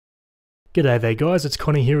G'day there guys, it's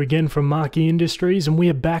Connie here again from Marquee Industries, and we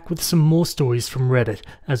are back with some more stories from Reddit.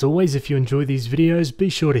 As always, if you enjoy these videos, be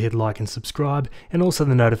sure to hit like and subscribe, and also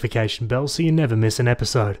the notification bell so you never miss an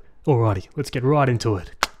episode. Alrighty, let's get right into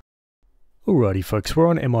it. Alrighty folks, we're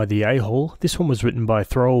on Am I the A-Hole? This one was written by a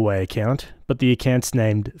throwaway account, but the account's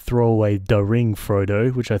named Throwaway Da Ring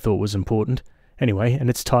Frodo, which I thought was important. Anyway, and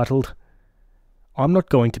it's titled, I'm not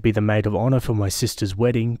going to be the maid of honor for my sister's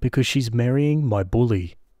wedding because she's marrying my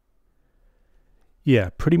bully. Yeah,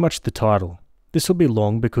 pretty much the title. This will be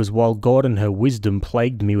long because while God and her wisdom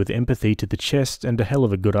plagued me with empathy to the chest and a hell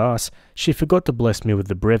of a good ass, she forgot to bless me with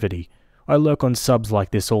the brevity. I lurk on subs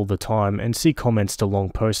like this all the time and see comments to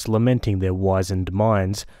long posts lamenting their wizened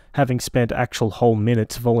minds, having spent actual whole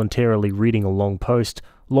minutes voluntarily reading a long post,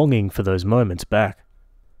 longing for those moments back.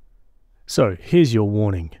 So, here's your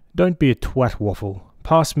warning. Don't be a twat waffle.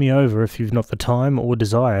 Pass me over if you've not the time or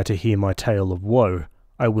desire to hear my tale of woe.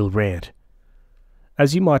 I will rant.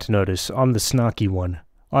 As you might notice, I'm the snarky one.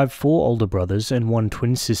 I have 4 older brothers and 1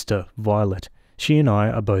 twin sister, Violet. She and I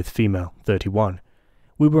are both female, 31.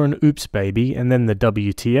 We were an oops baby and then the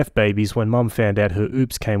WTF babies when Mum found out her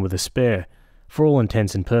oops came with a spare. For all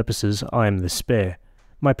intents and purposes, I am the spare.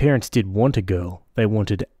 My parents did want a girl. They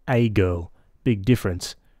wanted a girl. Big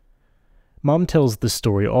difference. Mum tells the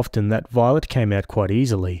story often that Violet came out quite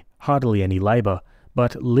easily, hardly any labour,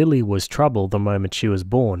 but Lily was trouble the moment she was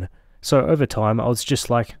born. So over time I was just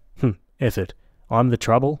like, F it. I'm the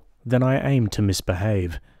trouble, then I aim to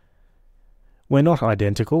misbehave. We're not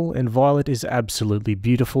identical, and Violet is absolutely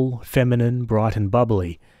beautiful, feminine, bright and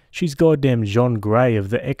bubbly. She's goddamn Jean Grey of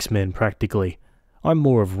the X-Men practically. I'm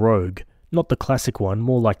more of Rogue, not the classic one,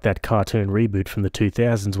 more like that cartoon reboot from the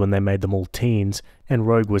 2000s when they made them all teens, and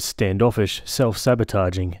Rogue was standoffish,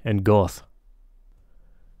 self-sabotaging, and goth.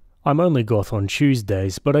 I'm only goth on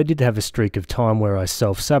Tuesdays, but I did have a streak of time where I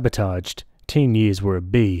self-sabotaged. Teen years were a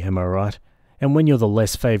B, am I right? And when you're the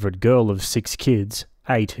less favoured girl of 6 kids,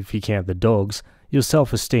 8 if you count the dogs, your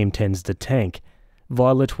self-esteem tends to tank.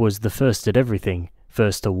 Violet was the first at everything,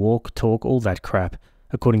 first to walk, talk, all that crap,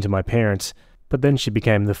 according to my parents, but then she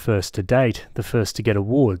became the first to date, the first to get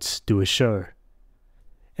awards, do a show.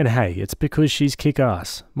 And hey, it's because she's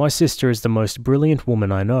kick-ass. My sister is the most brilliant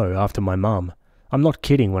woman I know after my mum. I'm not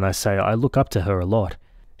kidding when I say I look up to her a lot.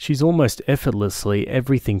 She's almost effortlessly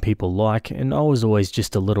everything people like, and I was always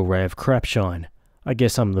just a little ray of crapshine. I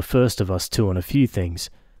guess I'm the first of us two on a few things.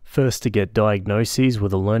 First to get diagnoses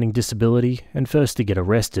with a learning disability, and first to get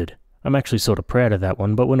arrested. I'm actually sort of proud of that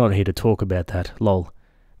one, but we're not here to talk about that, lol.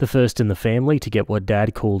 The first in the family to get what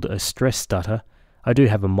Dad called a stress stutter. I do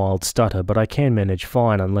have a mild stutter, but I can manage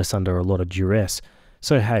fine unless under a lot of duress.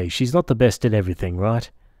 So hey, she's not the best at everything,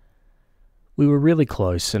 right? We were really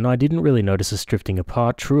close, and I didn't really notice us drifting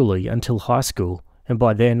apart truly until high school, and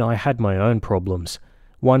by then I had my own problems.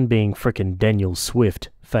 One being frickin' Daniel Swift,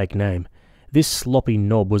 fake name. This sloppy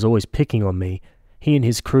knob was always picking on me. He and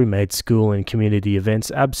his crew made school and community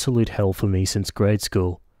events absolute hell for me since grade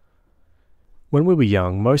school. When we were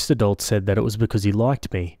young, most adults said that it was because he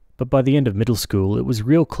liked me, but by the end of middle school it was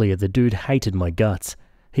real clear the dude hated my guts.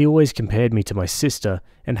 He always compared me to my sister,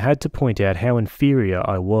 and had to point out how inferior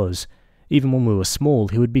I was. Even when we were small,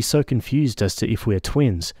 he would be so confused as to if we're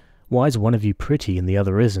twins. Why is one of you pretty and the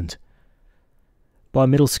other isn't? By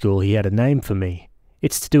middle school, he had a name for me.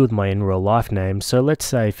 It's to do with my in-real-life name, so let's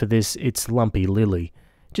say for this it's Lumpy Lily.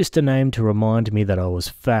 Just a name to remind me that I was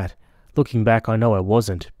fat. Looking back, I know I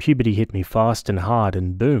wasn't. Puberty hit me fast and hard,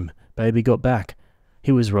 and boom, baby got back.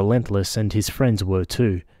 He was relentless, and his friends were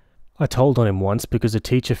too. I told on him once because a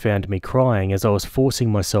teacher found me crying as I was forcing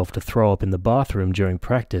myself to throw up in the bathroom during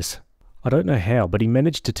practice. I don't know how, but he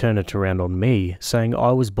managed to turn it around on me, saying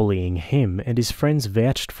I was bullying him and his friends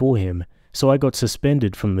vouched for him, so I got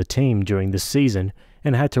suspended from the team during the season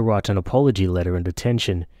and had to write an apology letter in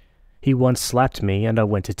detention. He once slapped me and I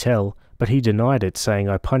went to tell, but he denied it, saying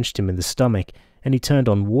I punched him in the stomach, and he turned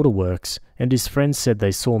on Waterworks, and his friends said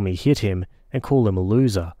they saw me hit him and call him a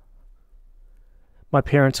loser. My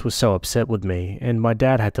parents were so upset with me, and my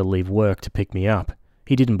dad had to leave work to pick me up.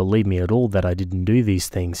 He didn't believe me at all that I didn't do these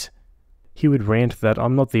things. He would rant that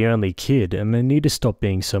I'm not the only kid and I need to stop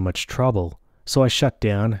being so much trouble. So I shut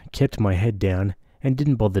down, kept my head down, and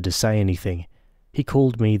didn't bother to say anything. He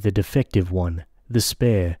called me the defective one, the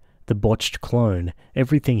spare, the botched clone,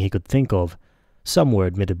 everything he could think of. Some were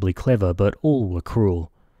admittedly clever, but all were cruel.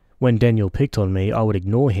 When Daniel picked on me, I would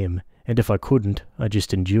ignore him, and if I couldn't, I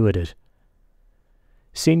just endured it.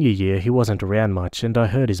 Senior year, he wasn't around much, and I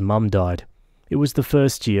heard his mum died. It was the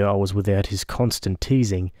first year I was without his constant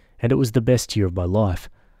teasing, and it was the best year of my life.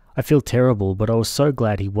 I feel terrible, but I was so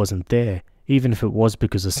glad he wasn't there. even if it was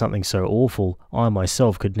because of something so awful I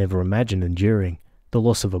myself could never imagine enduring, the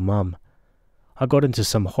loss of a mum. I got into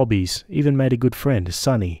some hobbies, even made a good friend,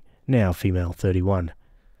 Sunny, now female 31.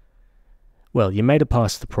 Well, you made it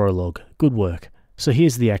past the prologue, good work, so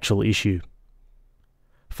here's the actual issue.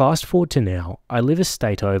 Fast forward to now, I live a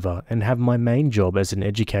state over and have my main job as an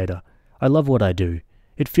educator. I love what I do.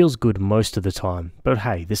 It feels good most of the time, but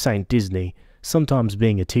hey, this ain't Disney. Sometimes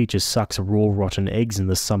being a teacher sucks raw rotten eggs in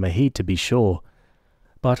the summer heat to be sure.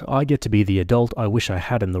 But I get to be the adult I wish I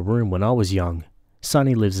had in the room when I was young.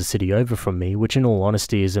 Sunny lives a city over from me, which in all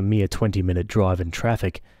honesty is a mere 20-minute drive in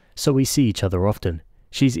traffic, so we see each other often.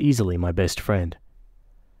 She's easily my best friend.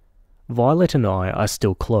 Violet and I are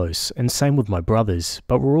still close, and same with my brothers,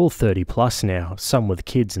 but we're all 30 plus now, some with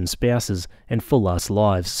kids and spouses and full-ass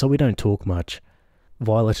lives, so we don't talk much.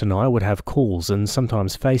 Violet and I would have calls and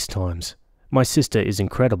sometimes FaceTimes. My sister is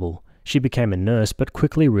incredible. She became a nurse but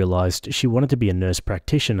quickly realised she wanted to be a nurse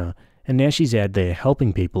practitioner, and now she's out there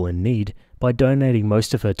helping people in need by donating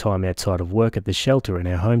most of her time outside of work at the shelter in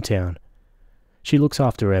our hometown. She looks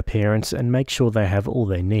after our parents and makes sure they have all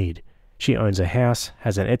they need. She owns a house,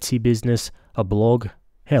 has an Etsy business, a blog,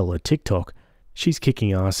 hell, a TikTok. She's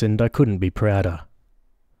kicking ass and I couldn't be prouder.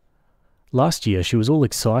 Last year she was all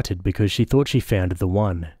excited because she thought she found the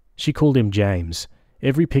one. She called him James.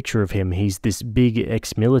 Every picture of him, he's this big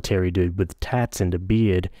ex-military dude with tats and a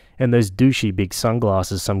beard, and those douchey big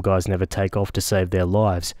sunglasses some guys never take off to save their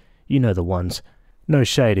lives. You know the ones. No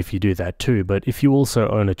shade if you do that too, but if you also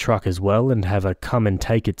own a truck as well and have a come and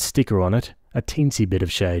take it sticker on it, a teensy bit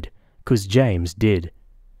of shade. 'Cause James did.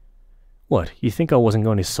 What, you think I wasn't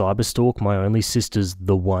going to cyberstalk my only sister's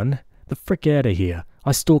the one? The frick out of here.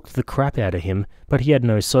 I stalked the crap out of him, but he had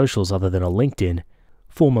no socials other than a LinkedIn.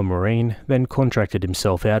 Former Marine, then contracted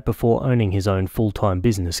himself out before owning his own full-time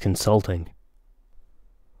business consulting.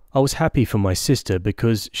 I was happy for my sister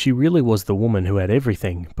because she really was the woman who had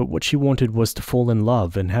everything, but what she wanted was to fall in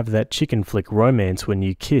love and have that chicken flick romance when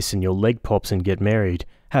you kiss and your leg pops and get married,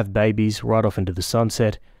 have babies, ride off into the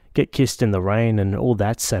sunset, get kissed in the rain and all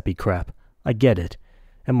that sappy crap. I get it.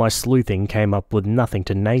 And my sleuthing came up with nothing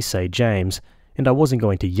to naysay James, and I wasn't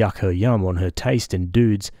going to yuck her yum on her taste in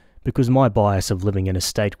dudes, because my bias of living in a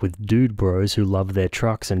state with dude bros who love their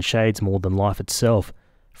trucks and shades more than life itself.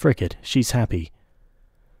 Frick it, she's happy.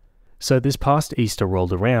 So this past Easter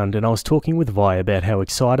rolled around and I was talking with Vi about how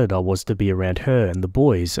excited I was to be around her and the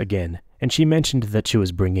boys again, and she mentioned that she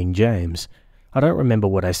was bringing James. I don't remember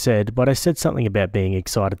what I said, but I said something about being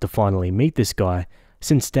excited to finally meet this guy,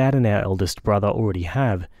 since Dad and our eldest brother already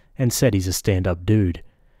have, and said he's a stand-up dude.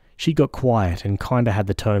 She got quiet and kinda had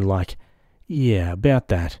the tone like, yeah, about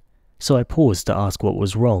that. So I paused to ask what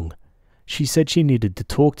was wrong. She said she needed to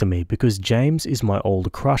talk to me because James is my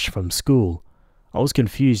old crush from school. I was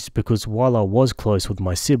confused because while I was close with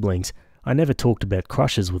my siblings, I never talked about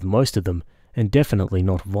crushes with most of them, and definitely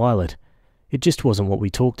not Violet. It just wasn't what we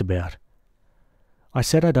talked about. I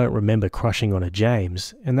said I don't remember crushing on a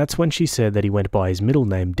James, and that's when she said that he went by his middle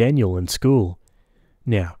name Daniel in school.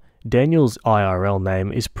 Now, Daniel's IRL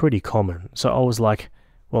name is pretty common, so I was like,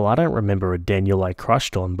 well, I don't remember a Daniel I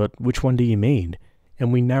crushed on, but which one do you mean?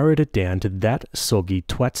 And we narrowed it down to that soggy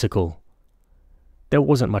twatsicle. There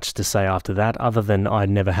wasn't much to say after that other than I'd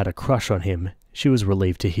never had a crush on him. She was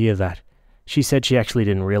relieved to hear that. She said she actually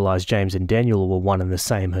didn't realise James and Daniel were one and the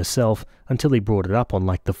same herself until he brought it up on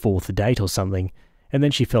like the 4th date or something, and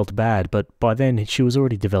then she felt bad, but by then she was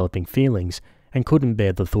already developing feelings and couldn't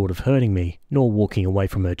bear the thought of hurting me, nor walking away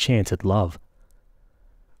from her chance at love.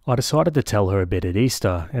 I decided to tell her a bit at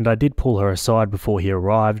Easter, and I did pull her aside before he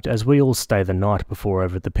arrived as we all stay the night before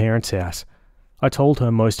over at the parents' house. I told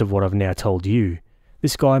her most of what I've now told you.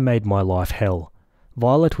 This guy made my life hell.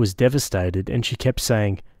 Violet was devastated and she kept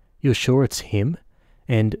saying, "You're sure it's him?"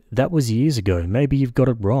 And that was years ago, maybe you've got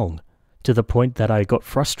it wrong. To the point that I got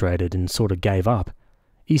frustrated and sort of gave up.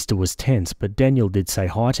 Easter was tense, but Daniel did say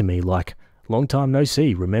hi to me like, "Long time no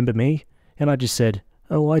see, remember me?" And I just said,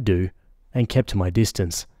 "Oh, I do," and kept my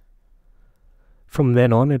distance. From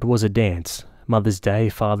then on it was a dance. Mother's Day,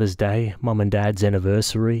 Father's Day, Mum and Dad's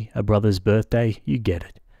anniversary, a brother's birthday, you get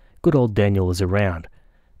it. Good old Daniel is around.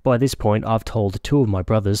 By this point I've told 2 of my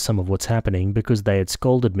brothers some of what's happening because they had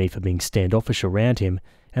scolded me for being standoffish around him,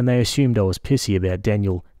 and they assumed I was pissy about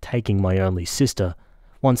Daniel taking my only sister.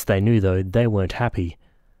 Once they knew though, they weren't happy.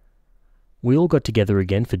 We all got together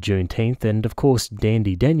again for Juneteenth, and of course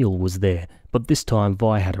Dandy Daniel was there, but this time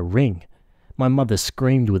Vi had a ring. My mother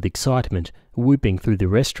screamed with excitement, whooping through the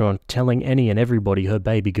restaurant, telling any and everybody her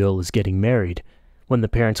baby girl is getting married. When the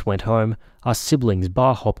parents went home, our siblings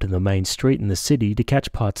bar-hopped in the main street in the city to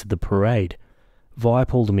catch parts of the parade. Vi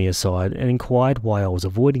pulled me aside and inquired why I was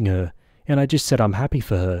avoiding her, and I just said I'm happy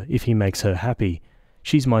for her if he makes her happy.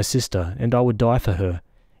 She's my sister, and I would die for her.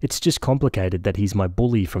 It's just complicated that he's my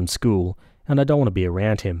bully from school, and I don't want to be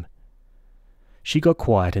around him. She got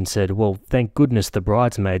quiet and said, well, thank goodness the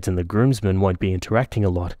bridesmaids and the groomsmen won't be interacting a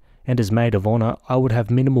lot, and as maid of honor, I would have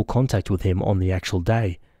minimal contact with him on the actual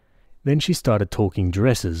day. Then she started talking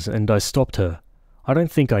dresses, and I stopped her. I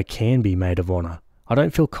don't think I can be maid of honor. I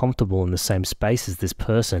don't feel comfortable in the same space as this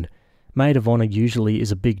person. Maid of honor usually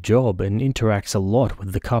is a big job and interacts a lot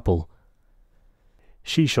with the couple.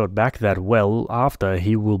 She shot back that, well, after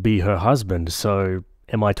he will be her husband, so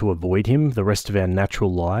am I to avoid him the rest of our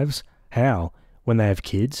natural lives? How? When they have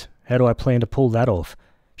kids? How do I plan to pull that off?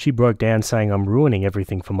 She broke down saying I'm ruining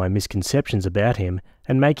everything for my misconceptions about him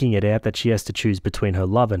and making it out that she has to choose between her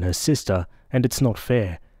love and her sister, and it's not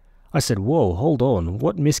fair. I said, whoa, hold on,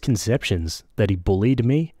 what misconceptions? That he bullied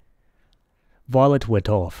me? Violet went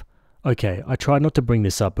off. Okay, I tried not to bring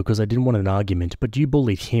this up because I didn't want an argument, but you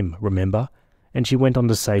bullied him, remember? And she went on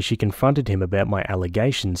to say she confronted him about my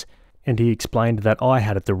allegations, and he explained that I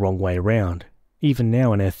had it the wrong way around. Even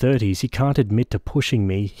now in our 30s, he can't admit to pushing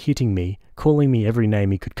me, hitting me, calling me every name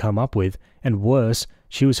he could come up with, and worse,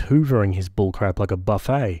 she was hoovering his bullcrap like a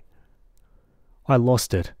buffet. I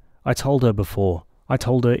lost it. I told her before. I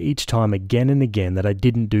told her each time again and again that I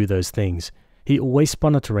didn't do those things. He always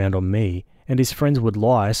spun it around on me, and his friends would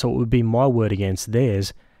lie so it would be my word against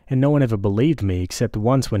theirs, and no one ever believed me except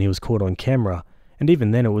once when he was caught on camera, and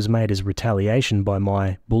even then it was made as retaliation by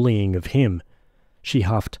my bullying of him. She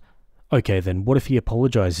huffed, okay then, what if he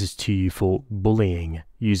apologizes to you for bullying,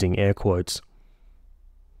 using air quotes?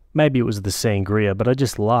 Maybe it was the sangria, but I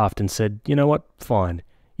just laughed and said, you know what, fine.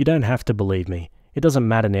 You don't have to believe me. It doesn't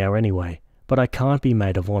matter now anyway, but I can't be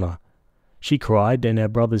maid of honor. She cried and our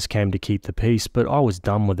brothers came to keep the peace, but I was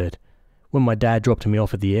done with it. When my dad dropped me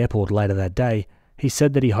off at the airport later that day, he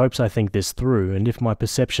said that he hopes I think this through, and if my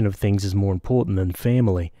perception of things is more important than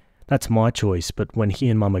family, that's my choice, but when he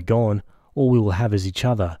and mum are gone, all we will have is each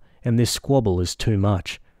other, and this squabble is too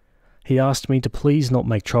much. He asked me to please not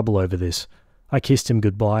make trouble over this. I kissed him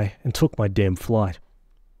goodbye and took my damn flight.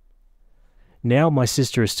 Now my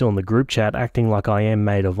sister is still in the group chat acting like I am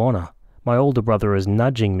maid of honor. My older brother is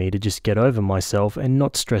nudging me to just get over myself and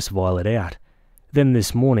not stress Violet out. Then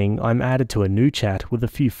this morning I'm added to a new chat with a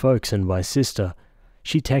few folks and my sister.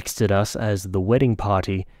 She texted us as the wedding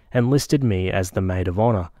party and listed me as the maid of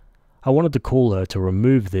honor. I wanted to call her to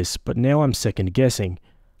remove this, but now I'm second guessing.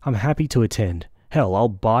 I'm happy to attend. Hell, I'll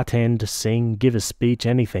bartend, sing, give a speech,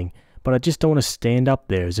 anything, but I just don't want to stand up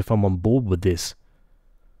there as if I'm on board with this.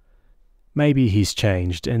 Maybe he's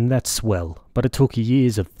changed, and that's swell, but it took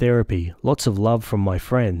years of therapy, lots of love from my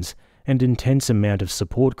friends, and intense amount of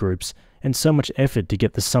support groups, and so much effort to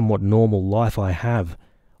get the somewhat normal life I have.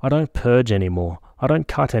 I don't purge anymore. I don't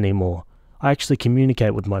cut anymore. I actually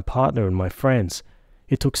communicate with my partner and my friends.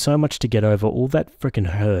 It took so much to get over all that frickin'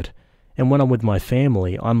 hurt. And when I'm with my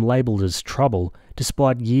family, I'm labelled as trouble,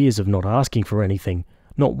 despite years of not asking for anything,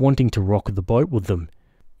 not wanting to rock the boat with them.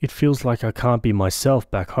 It feels like I can't be myself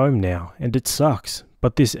back home now, and it sucks.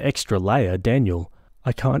 But this extra layer, Daniel,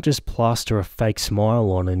 I can't just plaster a fake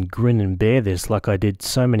smile on and grin and bear this like I did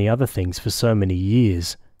so many other things for so many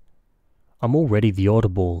years. I'm already the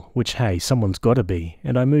oddball, which hey, someone's gotta be,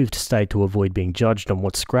 and I moved state to avoid being judged on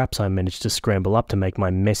what scraps I managed to scramble up to make my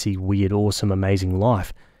messy, weird, awesome, amazing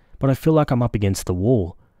life. But I feel like I'm up against the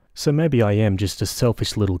wall. So maybe I am just a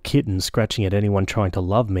selfish little kitten scratching at anyone trying to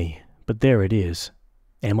love me. But there it is.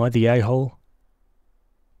 Am I the a-hole?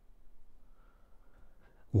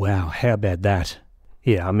 Wow, how about that?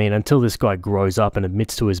 Yeah, I mean, until this guy grows up and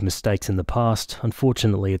admits to his mistakes in the past,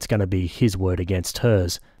 unfortunately it's going to be his word against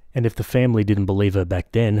hers. And if the family didn't believe her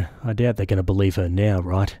back then, I doubt they're going to believe her now,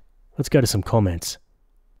 right? Let's go to some comments.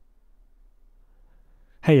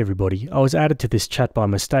 Hey everybody, I was added to this chat by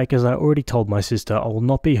mistake as I already told my sister I will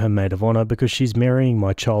not be her maid of honor because she's marrying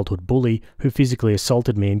my childhood bully who physically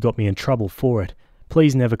assaulted me and got me in trouble for it.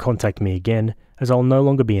 Please never contact me again, as I'll no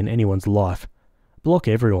longer be in anyone's life. Block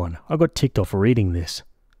everyone. I got ticked off reading this.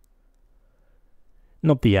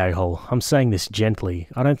 Not the a-hole. I'm saying this gently.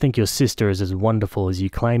 I don't think your sister is as wonderful as you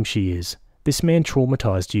claim she is. This man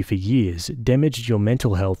traumatized you for years, damaged your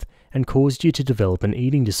mental health, and caused you to develop an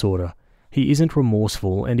eating disorder. He isn't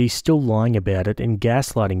remorseful, and he's still lying about it and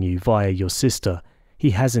gaslighting you via your sister.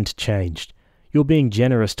 He hasn't changed. You're being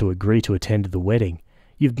generous to agree to attend the wedding.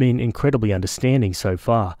 You've been incredibly understanding so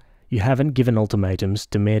far. You haven't given ultimatums,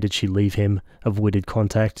 demanded she leave him, avoided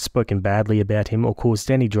contact, spoken badly about him, or caused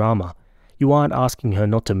any drama. You aren't asking her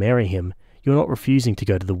not to marry him. You're not refusing to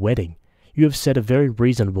go to the wedding. You have set a very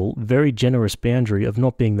reasonable, very generous boundary of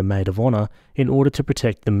not being the maid of honor in order to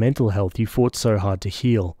protect the mental health you fought so hard to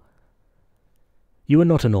heal. You are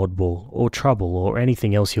not an oddball, or trouble, or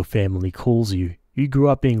anything else your family calls you. You grew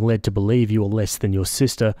up being led to believe you are less than your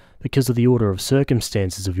sister because of the order of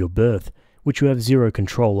circumstances of your birth, which you have zero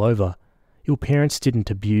control over. Your parents didn't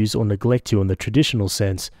abuse or neglect you in the traditional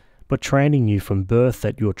sense, but training you from birth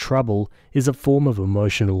that your trouble is a form of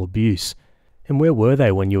emotional abuse. And where were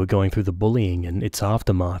they when you were going through the bullying and its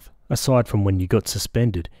aftermath? Aside from when you got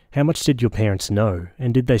suspended, how much did your parents know,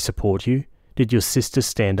 and did they support you? Did your sister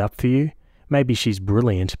stand up for you? Maybe she's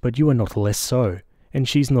brilliant, but you are not less so, and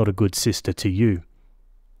she's not a good sister to you.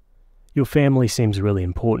 Your family seems really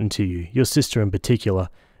important to you, your sister in particular,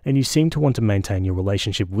 and you seem to want to maintain your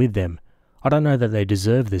relationship with them. I don't know that they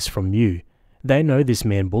deserve this from you. They know this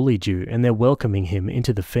man bullied you, and they're welcoming him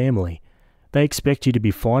into the family. They expect you to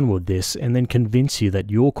be fine with this and then convince you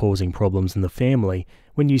that you're causing problems in the family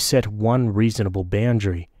when you set one reasonable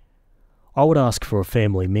boundary. I would ask for a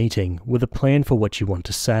family meeting with a plan for what you want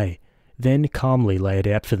to say. Then calmly lay it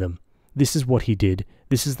out for them. This is what he did.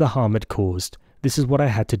 This is the harm it caused. This is what I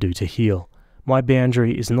had to do to heal. My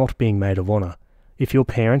boundary is not being maid of honor. If your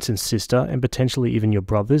parents and sister and potentially even your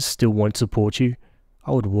brothers still won't support you,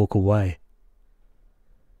 I would walk away.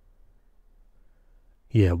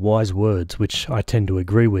 Yeah, wise words, which I tend to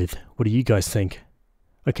agree with. What do you guys think?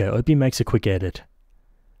 Okay, Opie makes a quick edit.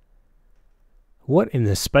 What in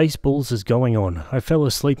the space balls is going on? I fell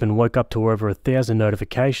asleep and woke up to over 1,000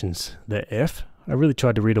 notifications. The F? I really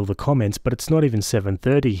tried to read all the comments, but it's not even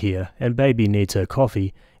 7:30 here, and baby needs her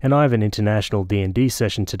coffee, and I have an international D&D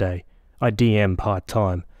session today. I DM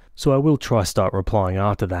part-time, so I will try start replying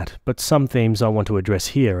after that, but some themes I want to address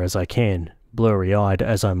here as I can, blurry-eyed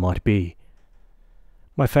as I might be.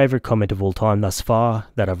 My favourite comment of all time thus far,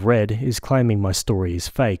 that I've read, is claiming my story is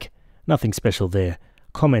fake. Nothing special there.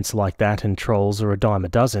 Comments like that and trolls are a dime a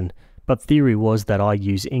dozen, but theory was that I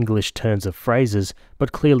use English turns of phrases,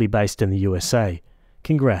 but clearly based in the USA.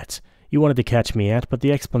 Congrats. You wanted to catch me out, but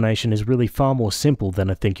the explanation is really far more simple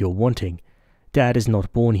than I think you're wanting. Dad is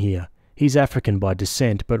not born here. He's African by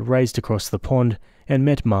descent, but raised across the pond, and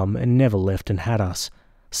met Mum and never left and had us.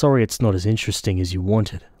 Sorry it's not as interesting as you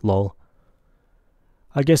wanted, lol.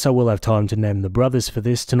 I guess I will have time to name the brothers for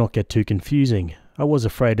this to not get too confusing. I was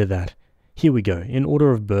afraid of that. Here we go. In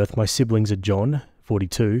order of birth, my siblings are John,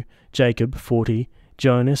 42, Jacob, 40,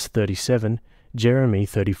 Jonas, 37, Jeremy,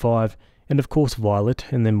 35, and of course Violet,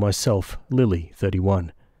 and then myself, Lily,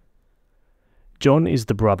 31. John is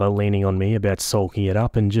the brother leaning on me about sulking it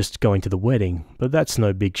up and just going to the wedding, but that's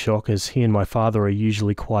no big shock as he and my father are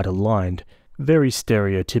usually quite aligned. Very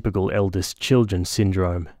stereotypical eldest children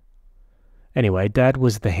syndrome. Anyway, Dad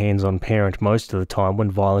was the hands-on parent most of the time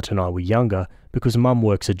when Violet and I were younger because Mum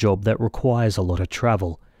works a job that requires a lot of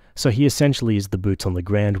travel, so he essentially is the boots on the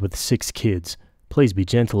ground with 6 kids. Please be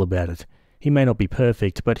gentle about it. He may not be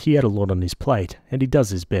perfect, but he had a lot on his plate, and he does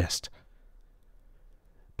his best.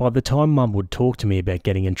 By the time Mum would talk to me about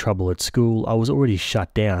getting in trouble at school, I was already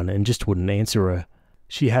shut down and just wouldn't answer her.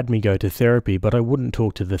 She had me go to therapy, but I wouldn't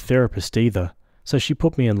talk to the therapist either, so she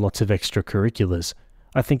put me in lots of extracurriculars.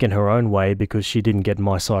 I think in her own way because she didn't get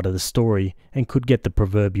my side of the story and could get the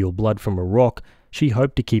proverbial blood from a rock, she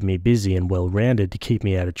hoped to keep me busy and well-rounded to keep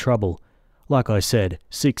me out of trouble. Like I said,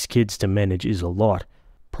 6 kids to manage is a lot.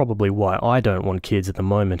 Probably why I don't want kids at the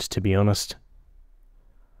moment, to be honest.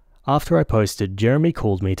 After I posted, Jeremy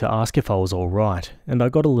called me to ask if I was alright, and I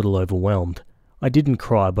got a little overwhelmed. I didn't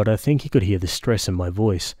cry, but I think he could hear the stress in my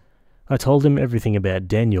voice. I told him everything about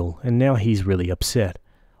Daniel, and now he's really upset.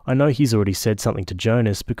 I know he's already said something to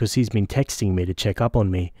Jonas because he's been texting me to check up on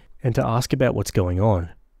me and to ask about what's going on.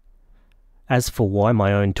 As for why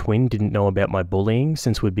my own twin didn't know about my bullying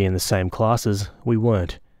since we'd be in the same classes, we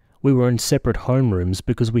weren't. We were in separate homerooms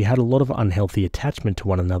because we had a lot of unhealthy attachment to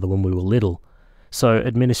one another when we were little, so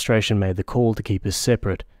administration made the call to keep us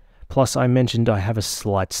separate. Plus I mentioned I have a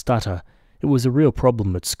slight stutter. It was a real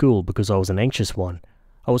problem at school because I was an anxious one.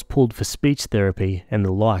 I was pulled for speech therapy and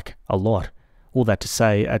the like, a lot. All that to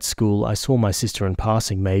say, at school I saw my sister in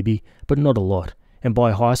passing maybe, but not a lot, and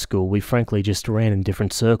by high school we frankly just ran in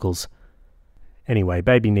different circles. Anyway,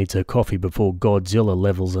 baby needs her coffee before Godzilla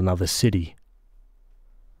levels another city.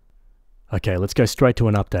 Okay, let's go straight to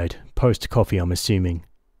an update. Post-coffee, I'm assuming.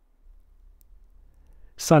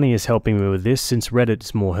 Sunny is helping me with this since Reddit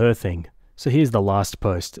is more her thing. So here's the last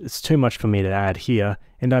post. It's too much for me to add here,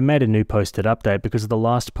 and I made a new posted update because the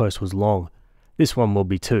last post was long. This one will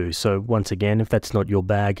be too, so once again, if that's not your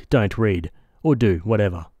bag, don't read. Or do,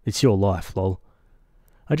 whatever. It's your life, lol.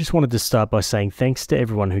 I just wanted to start by saying thanks to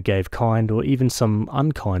everyone who gave kind or even some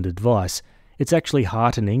unkind advice. It's actually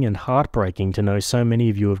heartening and heartbreaking to know so many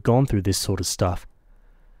of you have gone through this sort of stuff.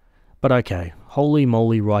 But okay, holy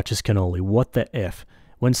moly righteous cannoli, what the F.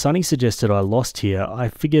 When Sunny suggested I lost here, I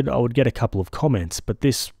figured I would get a couple of comments, but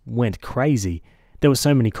this went crazy. There were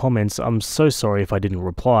so many comments, I'm so sorry if I didn't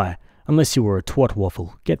reply. Unless you were a twat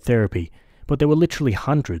waffle, get therapy. But there were literally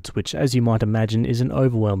hundreds, which as you might imagine is an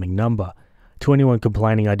overwhelming number. To anyone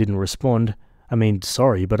complaining I didn't respond, I mean,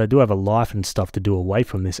 sorry, but I do have a life and stuff to do away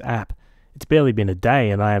from this app. It's barely been a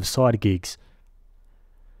day and I have side gigs.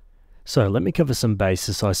 So let me cover some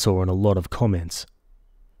bases I saw in a lot of comments.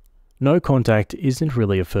 No contact isn't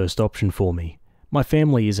really a first option for me. My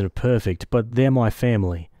family isn't perfect, but they're my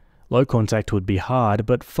family. Low contact would be hard,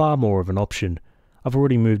 but far more of an option. I've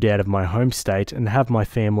already moved out of my home state and have my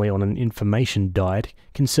family on an information diet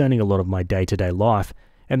concerning a lot of my day-to-day life,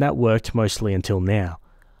 and that worked mostly until now.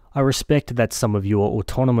 I respect that some of you are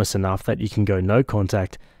autonomous enough that you can go no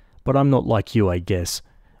contact, but I'm not like you, I guess.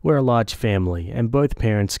 We're a large family, and both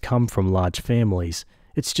parents come from large families.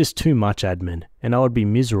 It's just too much admin, and I would be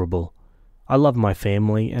miserable. I love my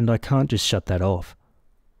family, and I can't just shut that off.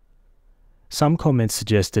 Some comments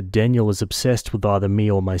suggested Daniel is obsessed with either me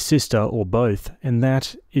or my sister, or both, and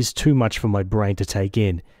that is too much for my brain to take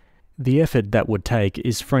in. The effort that would take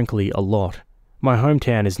is frankly a lot. My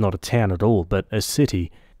hometown is not a town at all, but a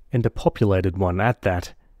city, and a populated one at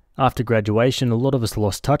that. After graduation, a lot of us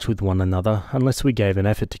lost touch with one another unless we gave an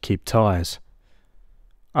effort to keep ties.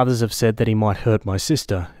 Others have said that he might hurt my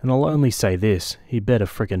sister, and I'll only say this, he better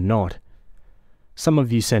frickin' not. Some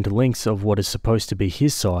of you sent links of what is supposed to be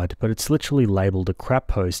his side, but it's literally labelled a crap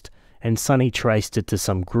post, and Sunny traced it to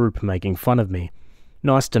some group making fun of me.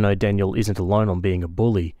 Nice to know Daniel isn't alone on being a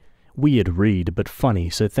bully. Weird read, but funny,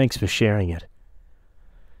 so thanks for sharing it.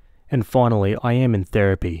 And finally, I am in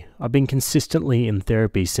therapy. I've been consistently in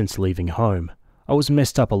therapy since leaving home. I was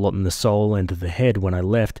messed up a lot in the soul and the head when I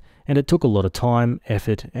left, and it took a lot of time,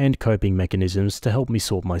 effort, and coping mechanisms to help me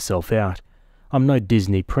sort myself out. I'm no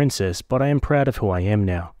Disney princess, but I am proud of who I am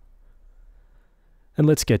now. And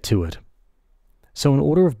let's get to it. So in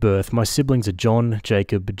order of birth, my siblings are John,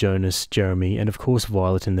 Jacob, Jonas, Jeremy, and of course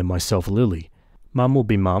Violet, and then myself, Lily. Mum will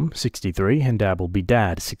be Mum, 63, and Dad will be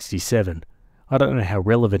Dad, 67. I don't know how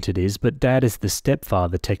relevant it is, but Dad is the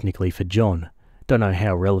stepfather technically for John. Don't know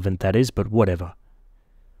how relevant that is, but whatever.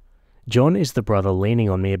 John is the brother leaning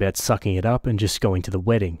on me about sucking it up and just going to the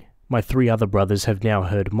wedding. My 3 other brothers have now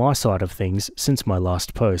heard my side of things since my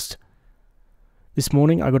last post. This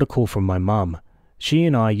morning I got a call from my mum. She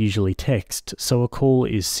and I usually text, so a call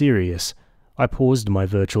is serious. I paused my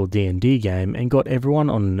virtual D&D game and got everyone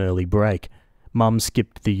on an early break. Mum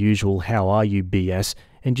skipped the usual "how are you" BS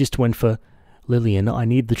and just went for, "Lillian, I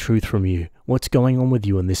need the truth from you. What's going on with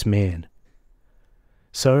you and this man?"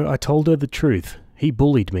 So I told her the truth. He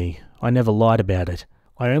bullied me. I never lied about it.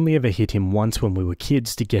 I only ever hit him once when we were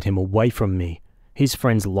kids to get him away from me. His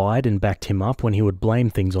friends lied and backed him up when he would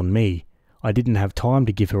blame things on me. I didn't have time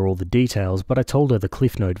to give her all the details, but I told her the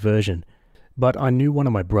Cliff Note version. But I knew one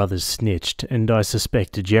of my brothers snitched, and I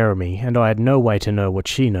suspected Jeremy, and I had no way to know what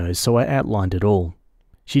she knows, so I outlined it all.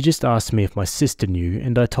 She just asked me if my sister knew,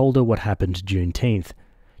 and I told her what happened Juneteenth.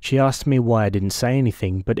 She asked me why I didn't say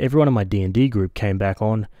anything, but everyone in my D&D group came back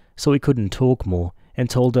on, so we couldn't talk more, and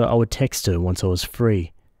told her I would text her once I was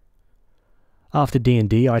free. After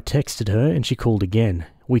D&D, I texted her and she called again.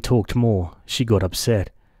 We talked more. She got upset.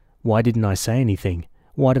 Why didn't I say anything?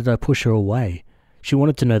 Why did I push her away? She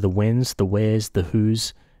wanted to know the whens, the wheres, the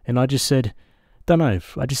whos, and I just said, "Dunno,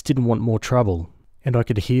 I just didn't want more trouble." And I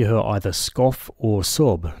could hear her either scoff or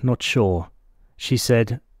sob, not sure. She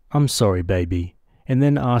said, "I'm sorry, baby," and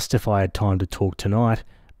then asked if I had time to talk tonight.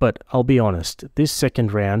 But I'll be honest, this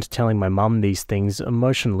second round telling my mum these things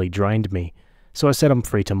emotionally drained me, so I said I'm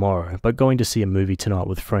free tomorrow, but going to see a movie tonight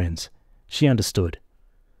with friends. She understood.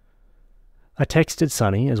 I texted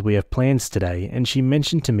Sunny as we have plans today, and she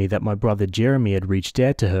mentioned to me that my brother Jeremy had reached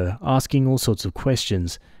out to her, asking all sorts of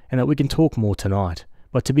questions, and that we can talk more tonight,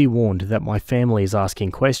 but to be warned that my family is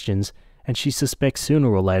asking questions, and she suspects sooner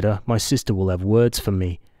or later my sister will have words for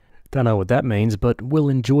me. Don't know what that means, but we'll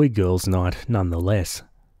enjoy girls' night nonetheless.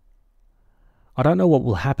 I don't know what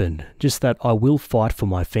will happen, just that I will fight for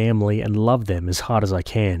my family and love them as hard as I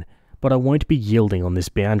can, but I won't be yielding on this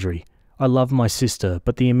boundary. I love my sister,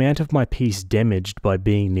 but the amount of my peace damaged by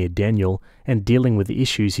being near Daniel and dealing with the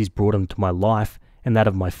issues he's brought into my life and that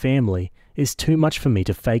of my family is too much for me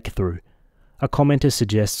to fake through. A commenter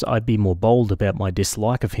suggests I be more bold about my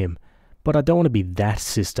dislike of him, but I don't want to be that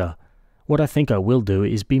sister. What I think I will do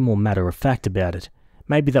is be more matter-of-fact about it.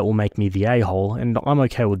 Maybe that will make me the a-hole, and I'm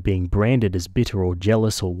okay with being branded as bitter or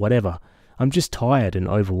jealous or whatever. I'm just tired and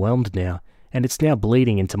overwhelmed now, and it's now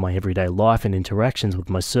bleeding into my everyday life and interactions with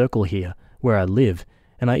my circle here, where I live,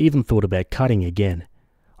 and I even thought about cutting again.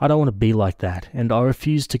 I don't want to be like that, and I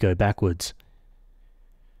refuse to go backwards.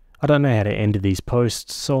 I don't know how to end these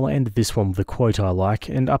posts, so I'll end this one with a quote I like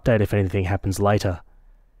and update if anything happens later.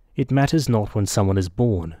 It matters not when someone is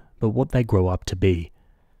born, but what they grow up to be.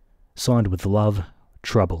 Signed with love,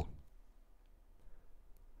 Trouble.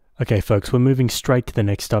 Okay folks, we're moving straight to the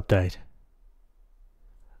next update.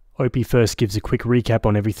 Opie first gives a quick recap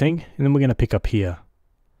on everything, and then we're going to pick up here.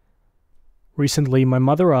 Recently, my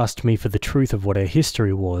mother asked me for the truth of what our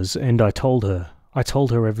history was, and I told her. I told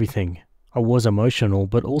her everything. I was emotional,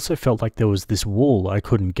 but also felt like there was this wall I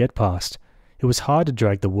couldn't get past. It was hard to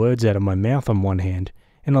drag the words out of my mouth on one hand,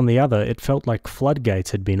 and on the other it felt like floodgates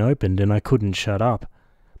had been opened and I couldn't shut up.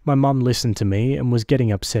 My mum listened to me and was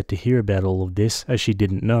getting upset to hear about all of this, as she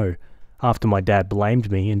didn't know. After my dad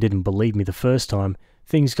blamed me and didn't believe me the first time,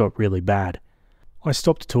 things got really bad. I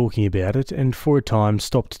stopped talking about it, and for a time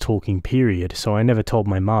stopped talking period, so I never told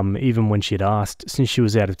my mum even when she'd asked, since she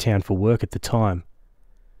was out of town for work at the time.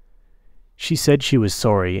 She said she was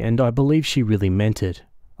sorry, and I believe she really meant it.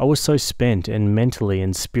 I was so spent and mentally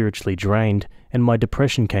and spiritually drained, and my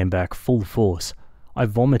depression came back full force. I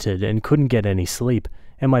vomited and couldn't get any sleep,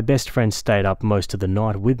 and my best friend stayed up most of the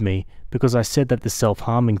night with me because I said that the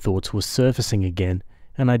self-harming thoughts were surfacing again,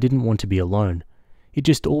 and I didn't want to be alone. It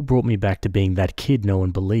just all brought me back to being that kid no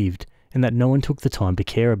one believed, and that no one took the time to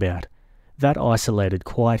care about. That isolated,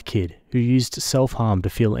 quiet kid who used self-harm to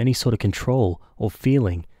feel any sort of control or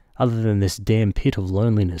feeling other than this damn pit of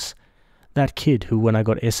loneliness. That kid who, when I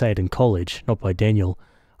got essayed in college, not by Daniel,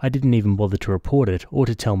 I didn't even bother to report it or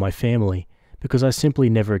to tell my family, because I simply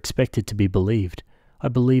never expected to be believed. I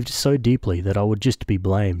believed so deeply that I would just be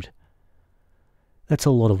blamed. That's a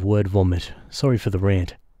lot of word vomit. Sorry for the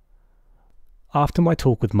rant. After my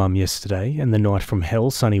talk with Mum yesterday, and the night from hell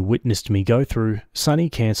Sunny witnessed me go through, Sunny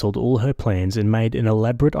cancelled all her plans and made an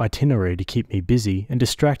elaborate itinerary to keep me busy and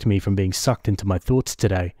distract me from being sucked into my thoughts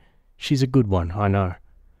today. She's a good one, I know.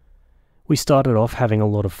 We started off having a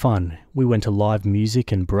lot of fun. We went to live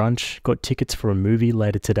music and brunch, got tickets for a movie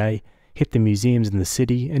later today, hit the museums in the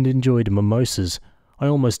city, and enjoyed mimosas. I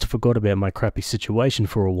almost forgot about my crappy situation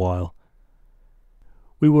for a while.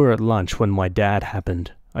 We were at lunch when my dad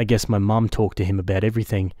happened. I guess my mum talked to him about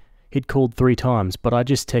everything. He'd called 3 times, but I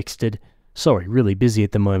just texted, "Sorry, really busy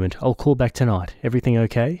at the moment. I'll call back tonight. Everything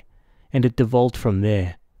okay?" And it devolved from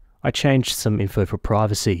there. I changed some info for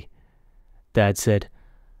privacy. Dad said,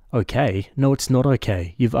 "Okay, no it's not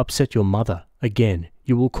okay. You've upset your mother. Again,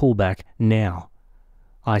 you will call back now."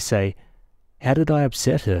 I say, "How did I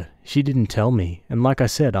upset her? She didn't tell me, and like I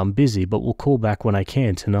said, I'm busy, but will call back when I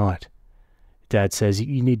can tonight." Dad says,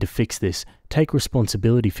 "You need to fix this. Take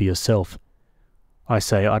responsibility for yourself." I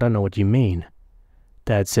say, "I don't know what you mean."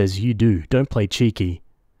 Dad says, "You do. Don't play cheeky."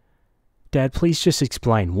 "Dad, please just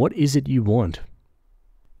explain. What is it you want?"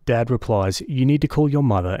 Dad replies, "You need to call your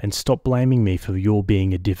mother and stop blaming me for your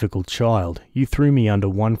being a difficult child. You threw me under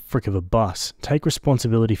one frick of a bus. Take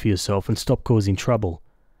responsibility for yourself and stop causing trouble."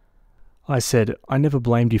 I said, "I never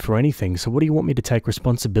blamed you for anything, so what do you want me to take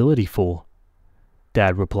responsibility for?"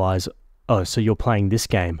 Dad replies, "Oh, so you're playing this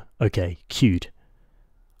game? Okay, cute."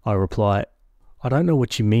 I reply, "I don't know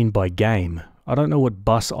what you mean by game. I don't know what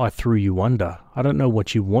bus I threw you under. I don't know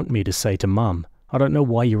what you want me to say to Mum. I don't know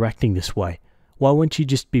why you're acting this way. Why won't you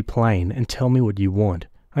just be plain and tell me what you want?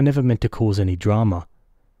 I never meant to cause any drama."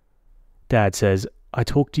 Dad says, "I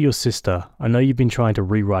talked to your sister. I know you've been trying to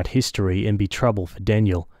rewrite history and be trouble for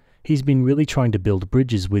Daniel. He's been really trying to build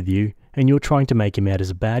bridges with you, and you're trying to make him out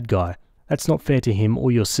as a bad guy. That's not fair to him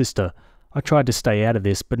or your sister. I tried to stay out of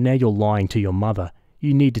this, but now you're lying to your mother.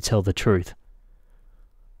 You need to tell the truth."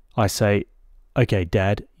 I say, "Okay,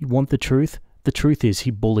 Dad, you want the truth? The truth is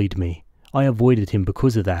he bullied me. I avoided him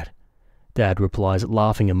because of that." Dad replies,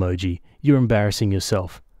 laughing emoji, "You're embarrassing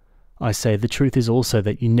yourself." I say, "The truth is also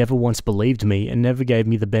that you never once believed me and never gave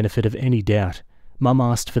me the benefit of any doubt. Mum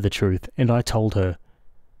asked for the truth, and I told her."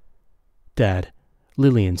 Dad,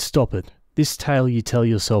 "Lillian, stop it. This tale you tell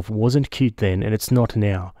yourself wasn't cute then, and it's not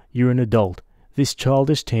now. You're an adult. This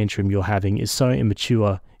childish tantrum you're having is so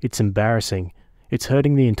immature, it's embarrassing. It's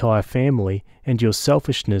hurting the entire family, and your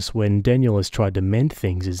selfishness when Daniel has tried to mend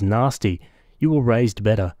things is nasty. You were raised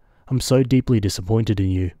better. I'm so deeply disappointed in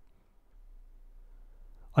you."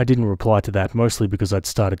 I didn't reply to that, mostly because I'd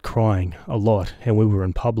started crying a lot and we were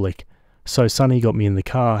in public. So Sunny got me in the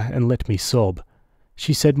car and let me sob.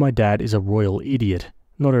 She said my dad is a royal idiot.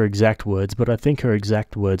 Not her exact words, but I think her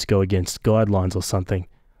exact words go against guidelines or something.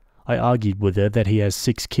 I argued with her that he has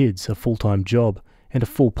 6 kids, a full-time job, and a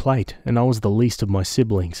full plate, and I was the least of my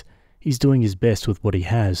siblings. He's doing his best with what he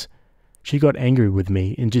has. She got angry with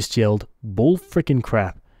me and just yelled, "Bull frickin'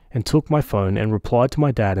 crap," and took my phone and replied to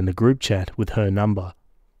my dad in the group chat with her number.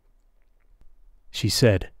 She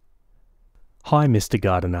said, "Hi Mr.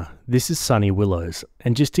 Gardener, this is Sunny Willows,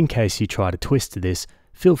 and just in case you try to twist this,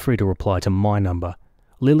 feel free to reply to my number.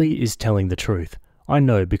 Lily is telling the truth. I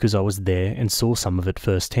know because I was there and saw some of it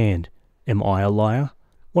firsthand. Am I a liar?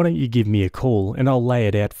 Why don't you give me a call and I'll lay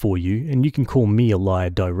it out for you and you can call me a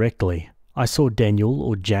liar directly. I saw Daniel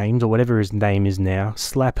or James or whatever his name is now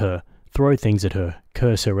slap her, throw things at her,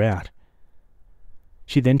 curse her out."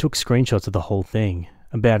 She then took screenshots of the whole thing.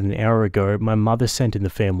 About an hour ago, my mother sent in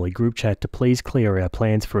the family group chat to please clear our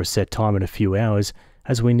plans for a set time in a few hours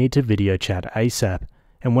as we need to video chat ASAP,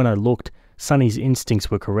 and when I looked, Sunny's instincts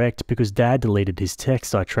were correct because Dad deleted his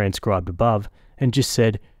text I transcribed above and just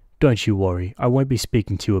said, "Don't you worry, I won't be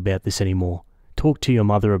speaking to you about this anymore. Talk to your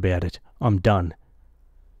mother about it. I'm done."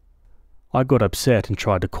 I got upset and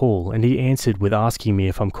tried to call, and he answered with asking me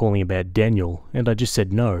if I'm calling about Daniel, and I just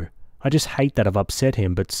said no. I just hate that I've upset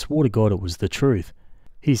him, but swore to God it was the truth.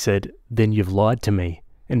 He said, "Then you've lied to me,"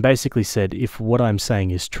 and basically said if what I'm saying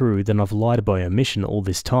is true, then I've lied by omission all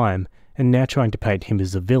this time, and now trying to paint him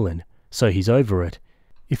as a villain, so he's over it.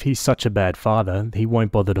 If he's such a bad father, he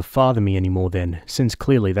won't bother to father me anymore then, since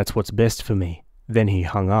clearly that's what's best for me. Then he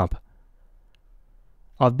hung up.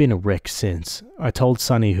 I've been a wreck since. I told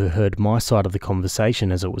Sunny, who heard my side of the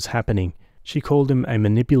conversation as it was happening. She called him a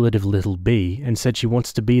manipulative little bee and said she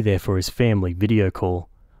wants to be there for his family video call.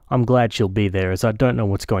 I'm glad she'll be there as I don't know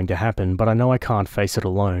what's going to happen, but I know I can't face it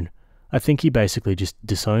alone. I think he basically just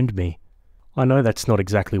disowned me. I know that's not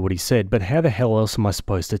exactly what he said, but how the hell else am I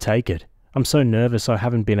supposed to take it? I'm so nervous I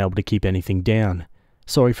haven't been able to keep anything down.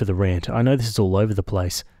 Sorry for the rant, I know this is all over the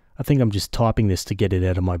place. I think I'm just typing this to get it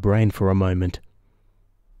out of my brain for a moment.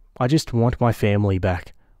 I just want my family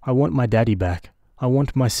back. I want my daddy back. I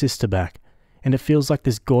want my sister back. And it feels like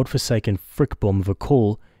this godforsaken frick bomb of a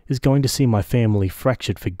call is going to see my family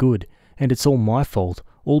fractured for good, and it's all my fault,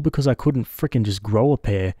 all because I couldn't frickin' just grow a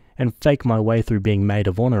pair and fake my way through being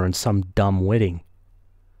Maid-Of-Honor in some dumb wedding.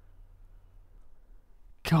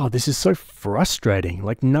 God, this is so frustrating.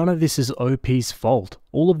 Like, none of this is OP's fault.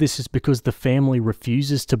 All of this is because the family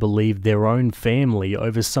refuses to believe their own family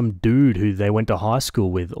over some dude who they went to high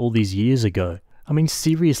school with all these years ago. I mean,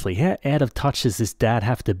 seriously, how out of touch does this dad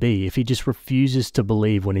have to be if he just refuses to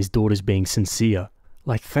believe when his daughter's being sincere?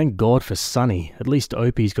 Like, thank God for Sunny. At least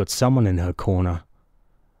Opie's got someone in her corner.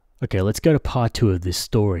 Okay, let's go to part 2 of this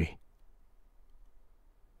story.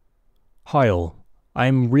 Hi all. I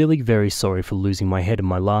am really very sorry for losing my head in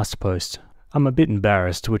my last post. I'm a bit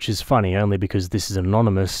embarrassed, which is funny only because this is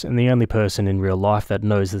anonymous and the only person in real life that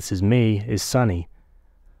knows this is me is Sunny.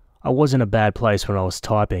 I was in a bad place when I was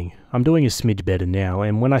typing. I'm doing a smidge better now,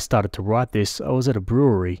 and when I started to write this, I was at a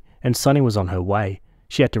brewery and Sunny was on her way.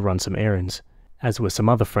 She had to run some errands, as were some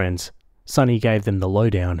other friends. Sunny gave them the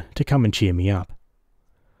lowdown to come and cheer me up.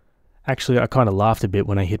 Actually, I kinda laughed a bit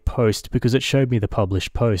when I hit post because it showed me the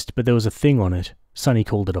published post, but there was a thing on it. Sunny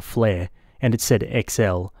called it a flare, and it said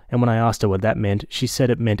XL, and when I asked her what that meant, she said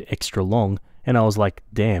it meant extra long, and I was like,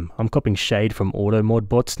 damn, I'm copping shade from auto mod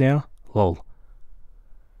bots now? Lol.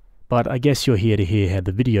 But I guess you're here to hear how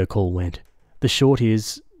the video call went. The short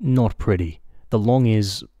is, not pretty. The long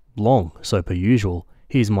is, long, so per usual.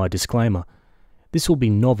 Here's my disclaimer. This will be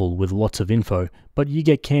novel with lots of info, but you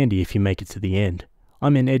get candy if you make it to the end.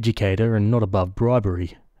 I'm an educator and not above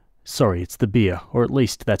bribery. Sorry, it's the beer, or at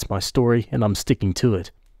least that's my story, and I'm sticking to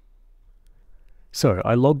it. So,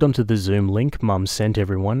 I logged onto the Zoom link Mum sent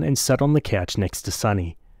everyone and sat on the couch next to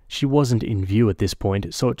Sunny. She wasn't in view at this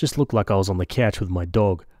point, so it just looked like I was on the couch with my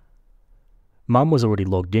dog. Mum was already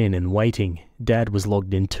logged in and waiting. Dad was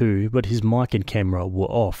logged in too, but his mic and camera were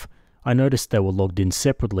off. I noticed they were logged in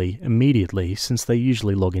separately immediately since they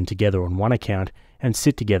usually log in together on one account and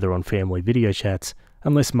sit together on family video chats,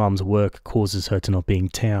 unless Mum's work causes her to not be in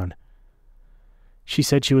town. She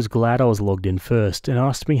said she was glad I was logged in first and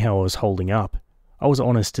asked me how I was holding up. I was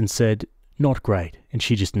honest and said, not great, and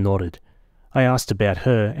she just nodded. I asked about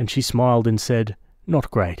her and she smiled and said, not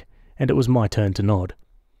great, and it was my turn to nod.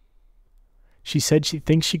 She said she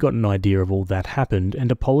thinks she got an idea of all that happened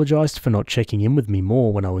and apologised for not checking in with me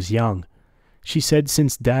more when I was young. She said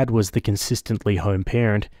since Dad was the consistently home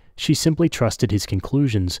parent, she simply trusted his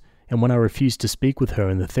conclusions, and when I refused to speak with her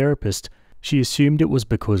and the therapist, she assumed it was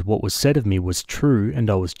because what was said of me was true and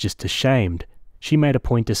I was just ashamed. She made a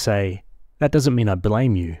point to say, That doesn't mean I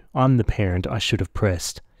blame you. I'm the parent I should have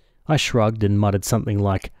pressed. I shrugged and muttered something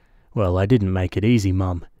like, "Well, I didn't make it easy,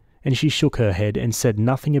 Mum." And she shook her head and said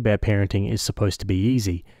nothing about parenting is supposed to be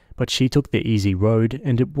easy, but she took the easy road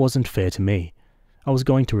and it wasn't fair to me. I was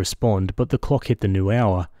going to respond, but the clock hit the new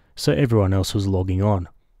hour, so everyone else was logging on.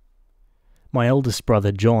 My eldest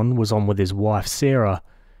brother John was on with his wife Sarah,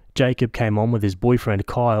 Jacob came on with his boyfriend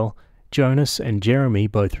Kyle, Jonas and Jeremy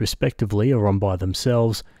both respectively are on by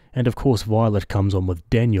themselves, and of course Violet comes on with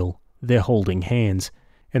Daniel. They're holding hands,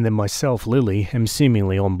 and then myself, Lily, am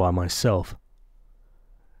seemingly on by myself.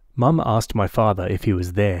 Mum asked my father if he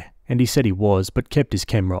was there, and he said he was, but kept his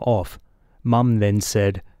camera off. Mum then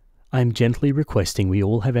said, "I am gently requesting we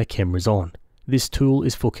all have our cameras on. This tool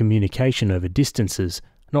is for communication over distances,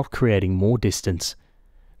 not creating more distance."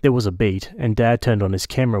 There was a beat, and Dad turned on his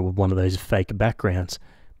camera with one of those fake backgrounds,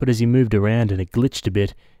 but as he moved around and it glitched a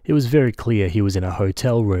bit, it was very clear he was in a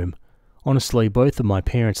hotel room. Honestly, both of my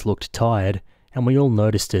parents looked tired, and we all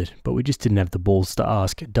noticed it, but we just didn't have the balls to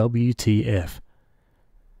ask WTF.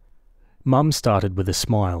 Mum started with a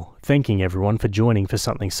smile, thanking everyone for joining for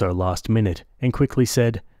something so last minute, and quickly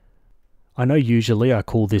said, "I know usually I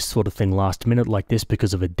call this sort of thing last minute like this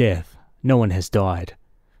because of a death. No one has died."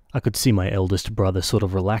 I could see my eldest brother sort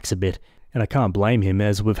of relax a bit, and I can't blame him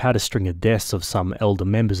as we've had a string of deaths of some elder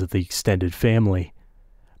members of the extended family.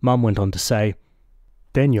 Mum went on to say,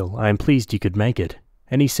 "Daniel, I am pleased you could make it,"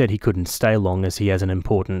 and he said he couldn't stay long as he has an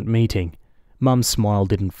important meeting. Mum's smile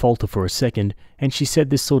didn't falter for a second, and she said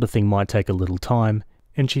this sort of thing might take a little time,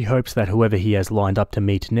 and she hopes that whoever he has lined up to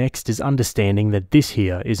meet next is understanding that this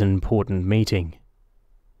here is an important meeting.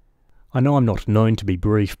 I know I'm not known to be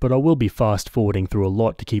brief, but I will be fast-forwarding through a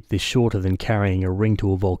lot to keep this shorter than carrying a ring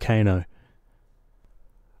to a volcano.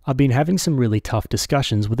 "I've been having some really tough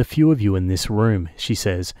discussions with a few of you in this room," she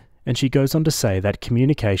says, and she goes on to say that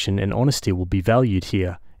communication and honesty will be valued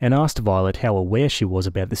here, and asked Violet how aware she was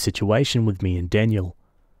about the situation with me and Daniel.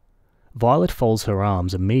 Violet folds her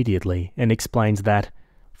arms immediately and explains that,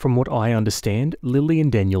 "From what I understand, Lily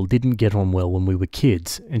and Daniel didn't get on well when we were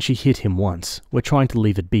kids, and she hit him once. We're trying to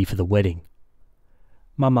leave it be for the wedding."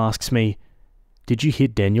 Mum asks me, "Did you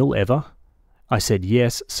hit Daniel ever?" I said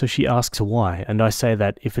yes, so she asks why, and I say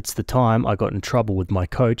that if it's the time I got in trouble with my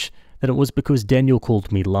coach, then it was because Daniel called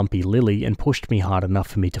me Lumpy Lily and pushed me hard enough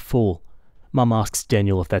for me to fall. Mum asks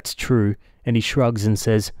Daniel if that's true, and he shrugs and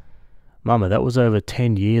says, "Mama, that was over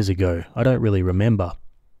 10 years ago. I don't really remember."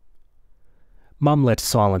 Mum let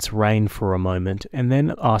silence reign for a moment, and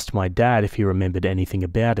then asked my dad if he remembered anything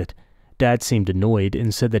about it. Dad seemed annoyed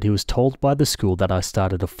and said that he was told by the school that I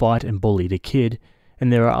started a fight and bullied a kid,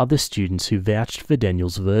 and there are other students who vouched for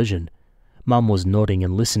Daniel's version. Mum was nodding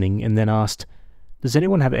and listening, and then asked, "Does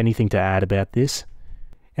anyone have anything to add about this?"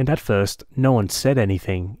 And at first, no one said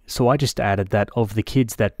anything, so I just added that of the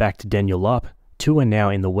kids that backed Daniel up, 2 are now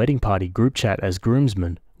in the wedding party group chat as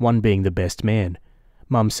groomsmen, one being the best man.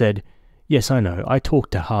 Mum said, "Yes, I know, I talked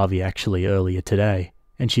to Harvey actually earlier today,"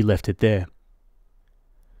 and she left it there.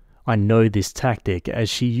 I know this tactic as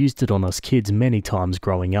she used it on us kids many times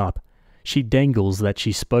growing up. She dangles that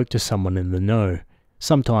she spoke to someone in the know.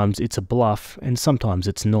 Sometimes it's a bluff and sometimes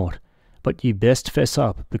it's not. But you best fess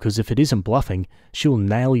up, because if it isn't bluffing, she'll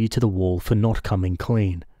nail you to the wall for not coming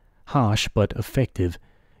clean. Harsh, but effective.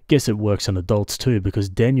 Guess it works on adults too, because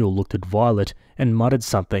Daniel looked at Violet and muttered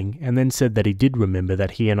something and then said that he did remember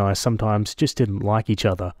that he and I sometimes just didn't like each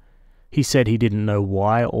other. He said he didn't know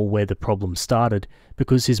why or where the problem started,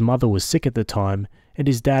 because his mother was sick at the time and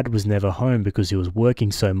his dad was never home because he was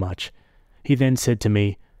working so much. He then said to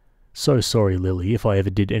me, "So sorry, Lily, if I ever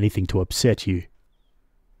did anything to upset you."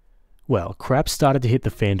 Well, crap started to hit the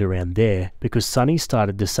fan around there, because Sonny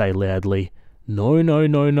started to say loudly, "No, no,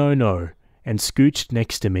 no, no, no," and scooched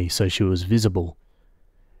next to me so she was visible.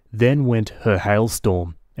 Then went her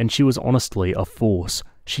hailstorm, and she was honestly a force.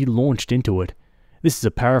 She launched into it. This is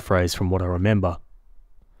a paraphrase from what I remember.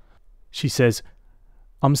 She says,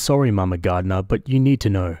 "I'm sorry, Mama Gardner, but you need to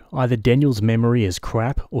know, either Daniel's memory is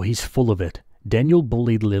crap or he's full of it. Daniel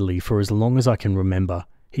bullied Lily for as long as I can remember.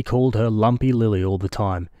 He called her Lumpy Lily all the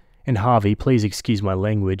time. And Harvey, please excuse my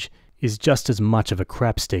language, is just as much of a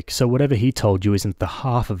crapstick, so whatever he told you isn't the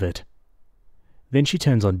half of it." Then she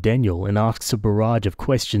turns on Daniel and asks a barrage of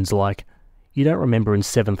questions like, "You don't remember in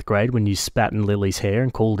 7th grade when you spat in Lily's hair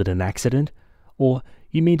and called it an accident? Or,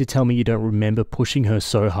 you mean to tell me you don't remember pushing her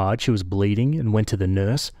so hard she was bleeding and went to the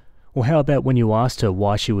nurse? Or how about when you asked her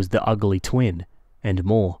why she was the ugly twin?" And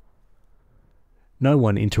more. No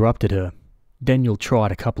one interrupted her. Daniel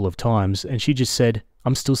tried a couple of times, and she just said,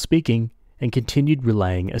 "I'm still speaking," and continued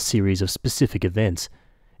relaying a series of specific events.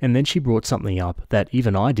 And then she brought something up that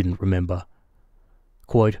even I didn't remember.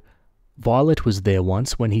 Quote, Violet was there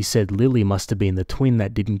once when he said Lily must have been the twin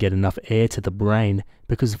that didn't get enough air to the brain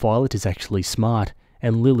because Violet is actually smart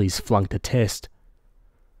and Lily's flunked a test.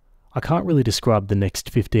 I can't really describe the next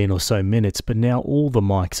 15 or so minutes, but now all the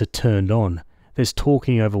mics are turned on. There's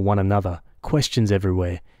talking over one another, questions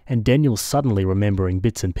everywhere, and Daniel's suddenly remembering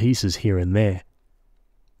bits and pieces here and there.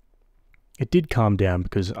 It did calm down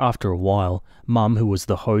because after a while, Mum, who was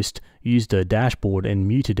the host, used her dashboard and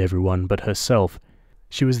muted everyone but herself.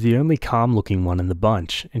 She was the only calm-looking one in the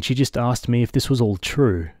bunch, and she just asked me if this was all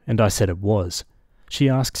true, and I said it was. She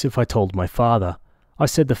asks if I told my father. I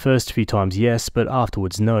said the first few times yes, but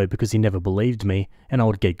afterwards no, because he never believed me, and I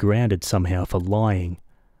would get grounded somehow for lying.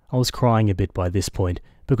 I was crying a bit by this point,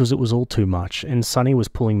 because it was all too much, and Sunny was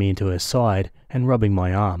pulling me into her side and rubbing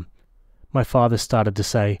my arm. My father started to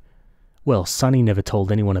say, "Well, Sunny never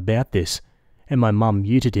told anyone about this," and my mum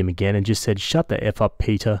muted him again and just said, "Shut the F up,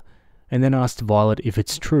 Peter," and then asked Violet if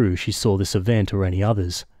it's true she saw this event or any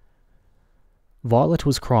others. Violet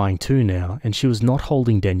was crying too now, and she was not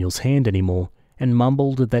holding Daniel's hand anymore, and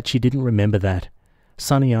mumbled that she didn't remember that.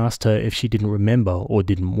 Sunny asked her if she didn't remember or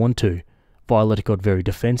didn't want to. Violet got very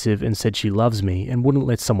defensive and said she loves me and wouldn't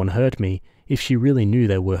let someone hurt me if she really knew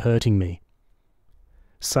they were hurting me.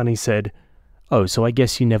 Sunny said, "Oh, so I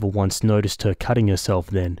guess you never once noticed her cutting herself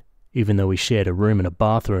then, even though we shared a room and a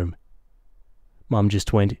bathroom." Mum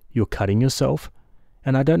just went, "You're cutting yourself?"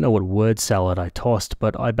 And I don't know what word salad I tossed,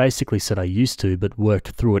 but I basically said I used to, but worked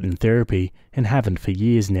through it in therapy and haven't for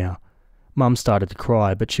years now. Mum started to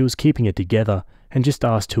cry, but she was keeping it together and just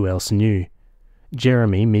asked who else knew.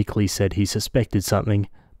 Jeremy meekly said he suspected something,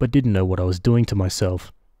 but didn't know what I was doing to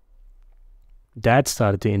myself. Dad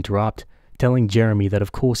started to interrupt, telling Jeremy that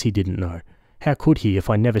of course he didn't know. How could he if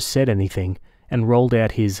I never said anything, and rolled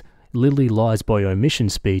out his "Lily lies by omission"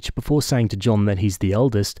 speech before saying to John that he's the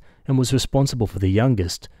eldest and was responsible for the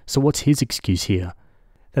youngest, so what's his excuse here?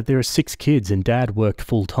 That there are 6 kids and Dad worked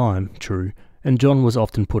full-time, true, and John was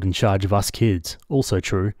often put in charge of us kids, also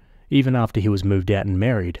true, even after he was moved out and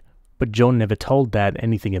married. But John never told Dad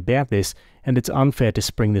anything about this, and it's unfair to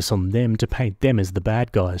spring this on them to paint them as the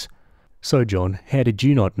bad guys. So John, how did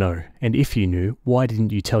you not know? And if you knew, why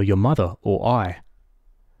didn't you tell your mother or I?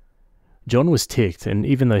 John was ticked, and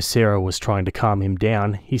even though Sarah was trying to calm him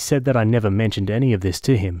down, he said that I never mentioned any of this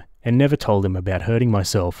to him, and never told him about hurting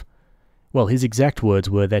myself. Well, his exact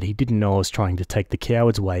words were that he didn't know I was trying to take the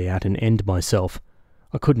coward's way out and end myself.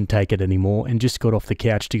 I couldn't take it anymore and just got off the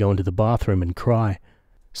couch to go into the bathroom and cry.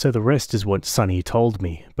 So the rest is what Sunny told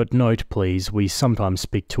me, but note please, we sometimes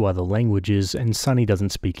speak 2 other languages and Sunny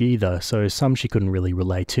doesn't speak either, so some she couldn't really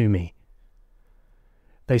relay to me.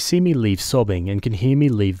 They see me leave sobbing and can hear me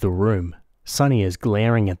leave the room. Sunny is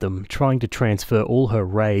glaring at them, trying to transfer all her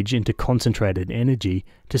rage into concentrated energy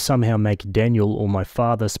to somehow make Daniel or my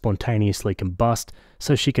father spontaneously combust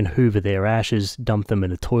so she can hoover their ashes, dump them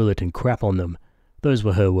in a toilet and crap on them. Those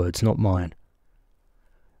were her words, not mine.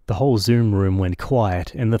 The whole Zoom room went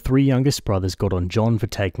quiet, and the 3 youngest brothers got on John for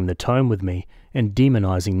taking the tone with me and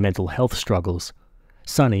demonizing mental health struggles.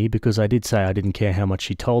 Sunny, because I did say I didn't care how much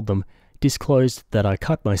she told them, disclosed that I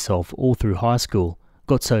cut myself all through high school,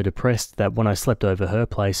 got so depressed that when I slept over her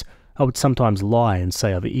place, I would sometimes lie and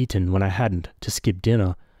say I've eaten when I hadn't to skip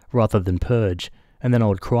dinner, rather than purge, and then I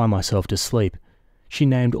would cry myself to sleep. She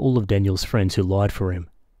named all of Daniel's friends who lied for him.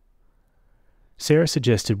 Sarah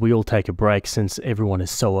suggested we all take a break since everyone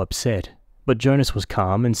is so upset, but Jonas was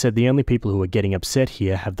calm and said the only people who are getting upset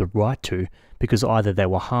here have the right to, because either they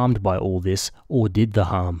were harmed by all this or did the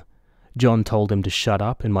harm. John told him to shut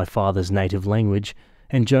up in my father's native language,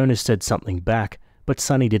 and Jonas said something back, but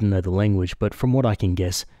Sunny didn't know the language, but from what I can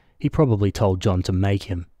guess, he probably told John to make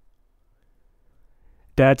him.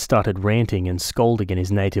 Dad started ranting and scolding in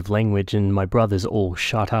his native language, and my brothers all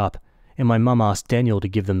shut up, and my mum asked Daniel to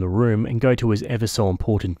give them the room and go to his ever so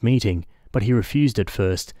important meeting, but he refused at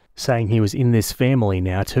first, saying he was in this family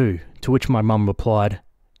now too, to which my mum replied,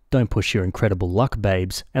 "Don't push your incredible luck,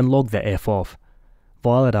 babes, and log the F off."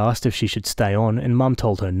 Violet asked if she should stay on, and Mum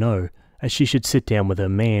told her no, as she should sit down with her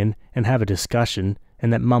man and have a discussion,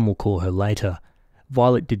 and that Mum will call her later.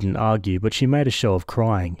 Violet didn't argue, but she made a show of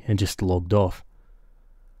crying and just logged off.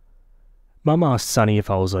 Mum asked Sunny if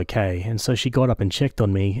I was okay, and so she got up and checked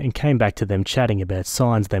on me and came back to them chatting about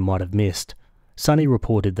signs they might have missed. Sunny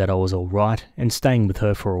reported that I was alright and staying with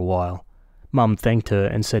her for a while. Mum thanked her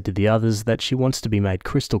and said to the others that she wants to be made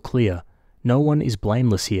crystal clear. No one is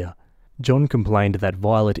blameless here. John complained that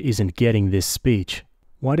Violet isn't getting this speech.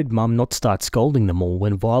 Why did Mum not start scolding them all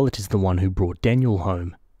when Violet is the one who brought Daniel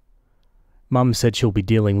home? Mum said she'll be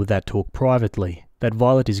dealing with that talk privately, that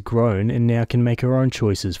Violet is grown and now can make her own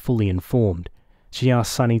choices fully informed. She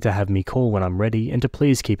asked Sunny to have me call when I'm ready and to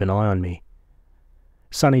please keep an eye on me.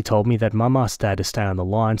 Sunny told me that Mum asked Dad to stay on the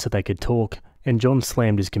line so they could talk, and John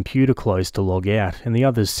slammed his computer closed to log out, and the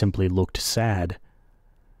others simply looked sad.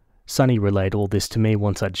 Sunny relayed all this to me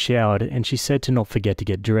once I'd showered, and she said to not forget to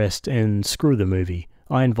get dressed, and screw the movie.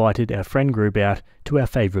 I invited our friend group out to our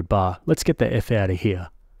favourite bar. Let's get the F out of here.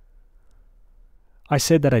 I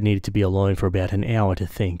said that I needed to be alone for about an hour to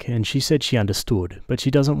think, and she said she understood, but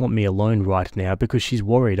she doesn't want me alone right now because she's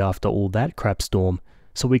worried after all that crap storm,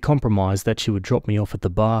 so we compromised that she would drop me off at the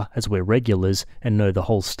bar as we're regulars and know the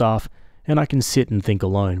whole staff, and I can sit and think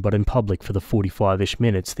alone but in public for the 45-ish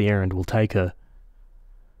minutes the errand will take her.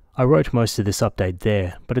 I wrote most of this update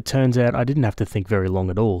there, but it turns out I didn't have to think very long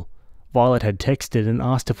at all. Violet had texted and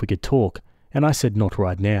asked if we could talk, and I said not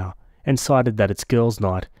right now, and cited that it's girls'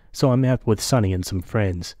 night, so I'm out with Sunny and some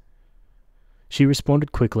friends. She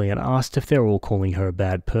responded quickly and asked if they were all calling her a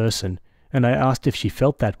bad person, and I asked if she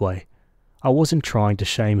felt that way. I wasn't trying to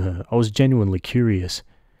shame her, I was genuinely curious.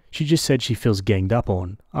 She just said she feels ganged up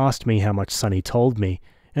on, asked me how much Sunny told me,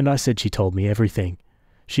 and I said she told me everything.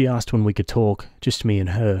 She asked when we could talk, just me and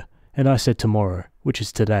her, and I said tomorrow, which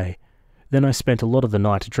is today. Then I spent a lot of the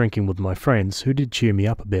night drinking with my friends, who did cheer me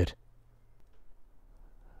up a bit.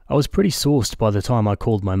 I was pretty sauced by the time I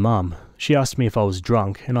called my mum. She asked me if I was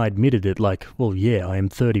drunk, and I admitted it like, well yeah, I am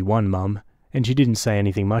 31, mum, and she didn't say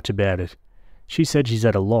anything much about it. She said she's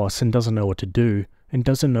at a loss and doesn't know what to do, and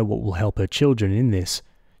doesn't know what will help her children in this.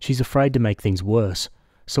 She's afraid to make things worse.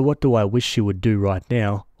 So what do I wish she would do right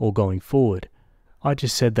now, or going forward? I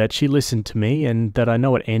just said that she listened to me and that I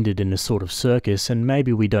know it ended in a sort of circus and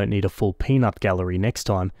maybe we don't need a full peanut gallery next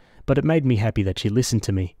time, but it made me happy that she listened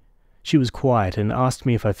to me. She was quiet and asked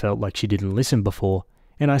me if I felt like she didn't listen before,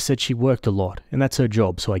 and I said she worked a lot and that's her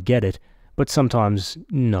job, so I get it, but sometimes,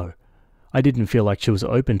 no. I didn't feel like she was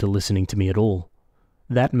open to listening to me at all.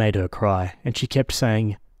 That made her cry, and she kept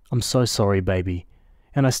saying, "I'm so sorry, baby."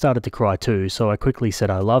 And I started to cry too, so I quickly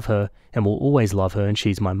said I love her and will always love her and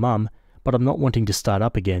she's my mum, but I'm not wanting to start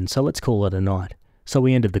up again, so let's call it a night. So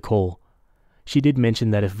we ended the call. She did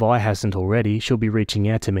mention that if Vi hasn't already, she'll be reaching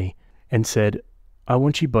out to me, and said, "I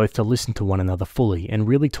want you both to listen to one another fully and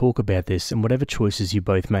really talk about this, and whatever choices you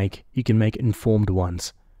both make, you can make informed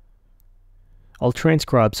ones." I'll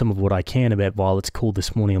transcribe some of what I can about Violet's call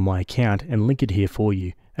this morning on my account and link it here for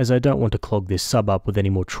you, as I don't want to clog this sub up with any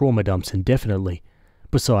more trauma dumps indefinitely.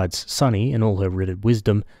 Besides, Sunny, in all her Reddit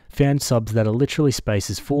wisdom, found subs that are literally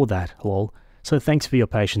spaces for that, lol, so thanks for your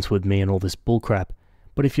patience with me and all this bullcrap.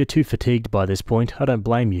 But if you're too fatigued by this point, I don't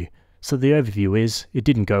blame you. So the overview is, it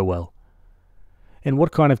didn't go well. And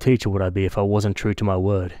what kind of teacher would I be if I wasn't true to my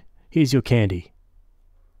word? Here's your candy.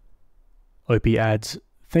 Opie adds,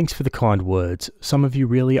 "Thanks for the kind words. Some of you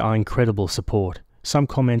really are incredible support. Some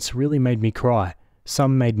comments really made me cry.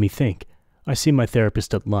 Some made me think. I see my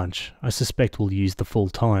therapist at lunch. I suspect we'll use the full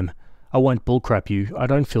time. I won't bullcrap you, I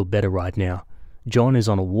don't feel better right now. John is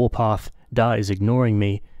on a warpath, Da is ignoring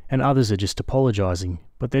me, and others are just apologising,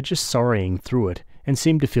 but they're just sorrying through it, and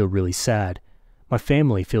seem to feel really sad. My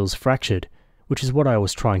family feels fractured, which is what I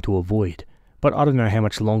was trying to avoid, but I don't know how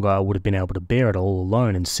much longer I would have been able to bear it all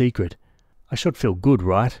alone in secret. I should feel good,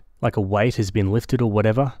 right? Like a weight has been lifted or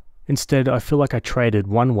whatever. Instead, I feel like I traded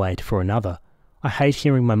one weight for another. I hate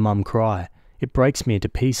hearing my mum cry. It breaks me into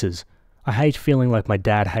pieces. I hate feeling like my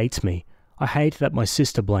dad hates me. I hate that my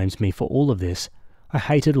sister blames me for all of this. I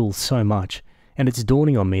hate it all so much, and it's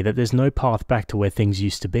dawning on me that there's no path back to where things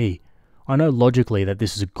used to be. I know logically that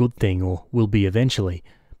this is a good thing, or will be eventually,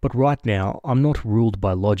 but right now, I'm not ruled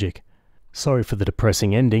by logic. Sorry for the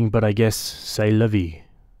depressing ending, but I guess, c'est la vie.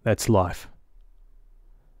 That's life.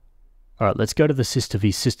 Alright, let's go to the Sister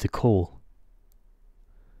v Sister call.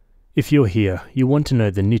 If you're here, you want to know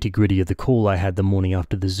the nitty-gritty of the call I had the morning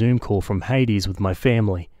after the Zoom call from Hades with my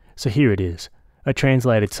family, so here it is. I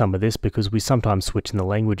translated some of this because we sometimes switch in the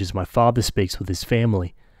languages my father speaks with his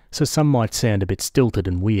family, so some might sound a bit stilted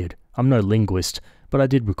and weird. I'm no linguist, but I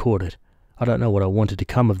did record it. I don't know what I wanted to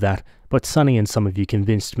come of that, but Sunny and some of you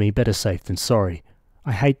convinced me better safe than sorry.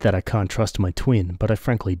 I hate that I can't trust my twin, but I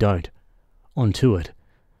frankly don't. On to it.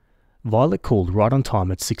 Violet called right on time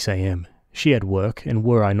at 6 AM. She had work, and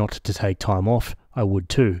were I not to take time off, I would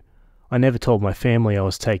too. I never told my family I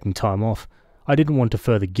was taking time off. I didn't want to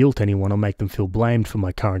further guilt anyone or make them feel blamed for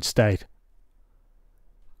my current state.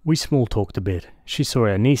 We small talked a bit. She saw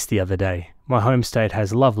our niece the other day. My home state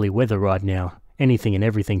has lovely weather right now, anything and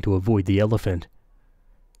everything to avoid the elephant.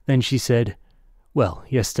 Then she said, "Well,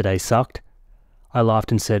 yesterday sucked." I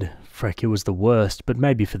laughed and said, "Freck, it was the worst, but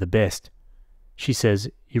maybe for the best." She says,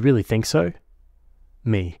 "You really think so?"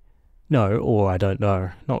 Me, No, or I don't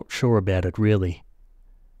know, not sure about it really.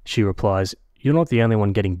 She replies, you're not the only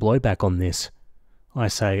one getting blowback on this. I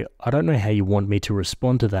say, I don't know how you want me to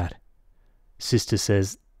respond to that. Sister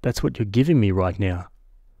says, that's what you're giving me right now.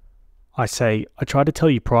 I say, I tried to tell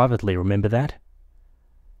you privately, remember that?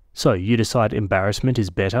 So you decide embarrassment is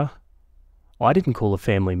better? I didn't call a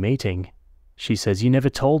family meeting. She says, you never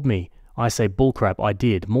told me. I say, bullcrap, I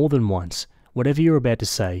did, more than once. Whatever you're about to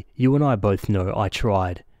say, you and I both know I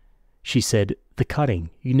tried. She said, the cutting,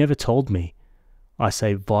 you never told me. I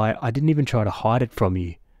say, Vi, I didn't even try to hide it from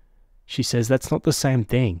you. She says, that's not the same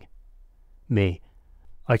thing. Me,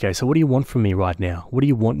 okay, so what do you want from me right now? What do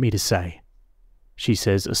you want me to say? She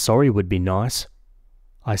says, a sorry would be nice.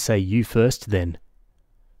 I say, you first then.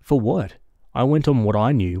 For what? I went on what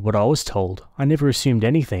I knew, what I was told. I never assumed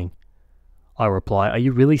anything. I reply, are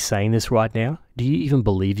you really saying this right now? Do you even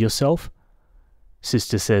believe yourself?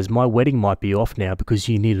 Sister says, my wedding might be off now because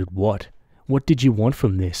you needed what? What did you want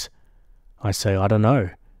from this? I say, I don't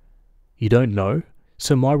know. You don't know?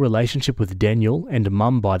 So my relationship with Daniel and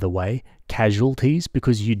Mum, by the way, casualties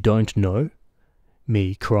because you don't know?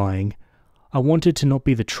 Me, crying. I wanted to not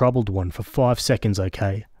be the troubled one for 5 seconds,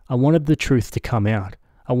 okay? I wanted the truth to come out.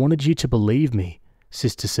 I wanted you to believe me.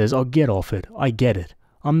 Sister says, oh, get off it. I get it.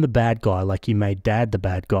 I'm the bad guy like you made Dad the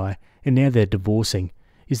bad guy, and now they're divorcing.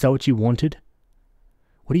 Is that what you wanted?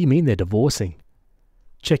 What do you mean they're divorcing?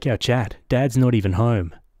 Check our chat. Dad's not even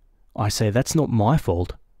home. I say, that's not my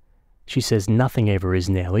fault. She says, nothing ever is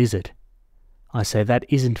now, is it? I say, that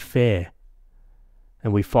isn't fair.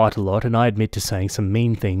 And we fight a lot, and I admit to saying some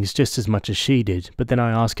mean things just as much as she did, but then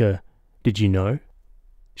I ask her, did you know?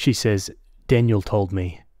 She says, Daniel told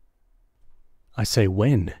me. I say,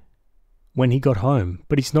 when? When he got home,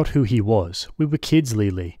 but he's not who he was. We were kids,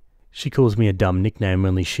 Lily. She calls me a dumb nickname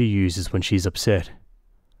only she uses when she's upset.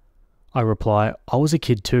 I reply, I was a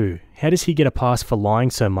kid too. How does he get a pass for lying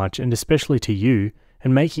so much, and especially to you,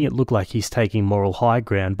 and making it look like he's taking moral high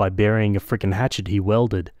ground by burying a frickin' hatchet he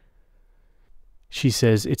welded? She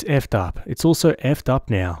says, it's effed up. It's also effed up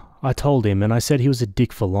now. I told him, and I said he was a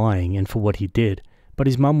dick for lying and for what he did, but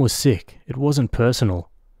his mum was sick. It wasn't personal.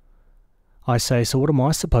 I say, so what am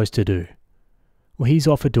I supposed to do? Well, he's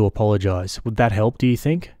offered to apologise. Would that help, do you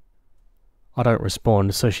think? I don't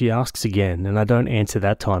respond, so she asks again, and I don't answer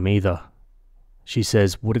that time either. She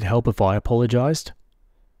says, would it help if I apologised?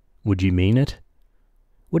 Would you mean it?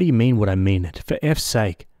 What do you mean would I mean it? For F's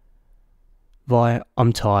sake. Vi,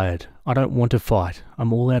 I'm tired. I don't want to fight.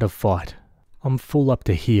 I'm all out of fight. I'm full up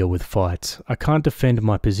to here with fights. I can't defend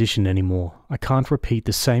my position anymore. I can't repeat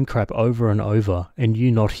the same crap over and over, and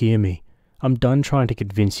you not hear me. I'm done trying to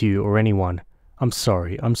convince you or anyone. I'm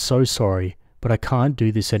sorry. I'm so sorry, but I can't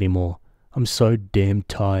do this anymore. I'm so damn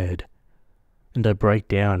tired. And I break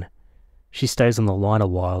down. She stays on the line a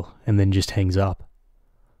while, and then just hangs up.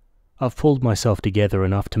 I've pulled myself together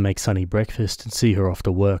enough to make Sunny breakfast and see her off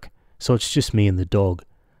to work, so it's just me and the dog.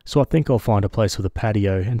 So I think I'll find a place with a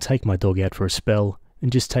patio and take my dog out for a spell,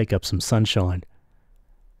 and just take up some sunshine.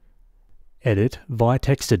 Edit, Vi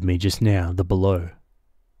texted me just now, the below.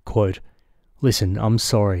 Quote, listen, I'm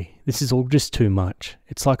sorry. This is all just too much.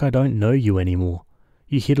 It's like I don't know you anymore.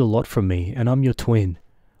 You hid a lot from me, and I'm your twin.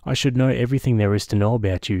 I should know everything there is to know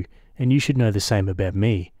about you, and you should know the same about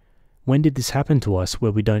me. When did this happen to us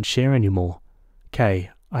where we don't share anymore? Kay,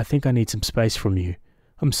 I think I need some space from you.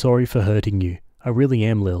 I'm sorry for hurting you. I really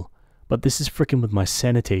am, Lil. But this is frickin' with my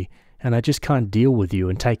sanity, and I just can't deal with you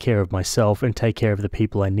and take care of myself and take care of the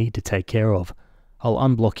people I need to take care of. I'll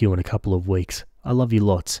unblock you in a couple of weeks. I love you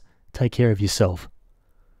lots. Take care of yourself.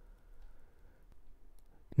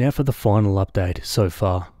 Now for the final update so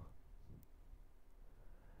far.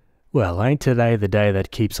 Well, ain't today the day that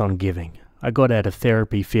keeps on giving. I got out of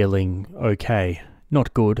therapy feeling okay.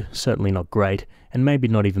 Not good, certainly not great, and maybe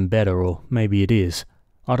not even better, or maybe it is.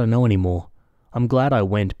 I don't know anymore. I'm glad I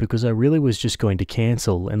went because I really was just going to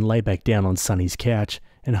cancel and lay back down on Sunny's couch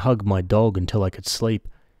and hug my dog until I could sleep,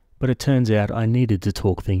 but it turns out I needed to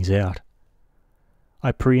talk things out.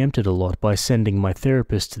 I preempted a lot by sending my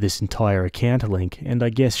therapist this entire account link, and I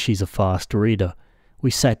guess she's a fast reader. We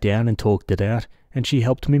sat down and talked it out, and she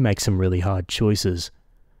helped me make some really hard choices.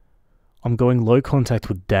 I'm going low contact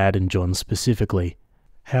with Dad and John specifically.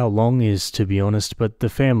 How long is to be honest, but the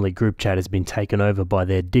family group chat has been taken over by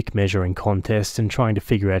their dick measuring contest and trying to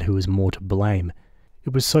figure out who is more to blame.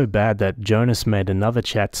 It was so bad that Jonas made another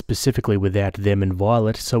chat specifically without them and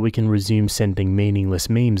Violet so we can resume sending meaningless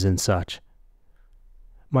memes and such.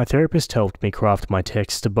 My therapist helped me craft my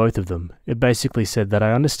text to both of them. It basically said that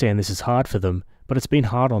I understand this is hard for them, but it's been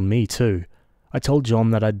hard on me too. I told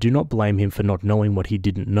John that I do not blame him for not knowing what he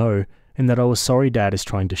didn't know, and that I was sorry Dad is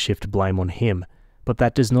trying to shift blame on him, but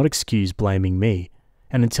that does not excuse blaming me,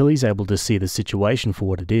 and until he's able to see the situation for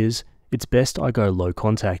what it is, it's best I go low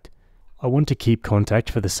contact. I want to keep contact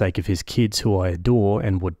for the sake of his kids who I adore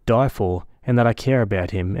and would die for, and that I care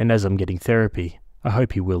about him, and as I'm getting therapy, I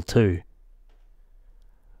hope he will too.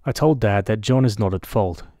 I told Dad that John is not at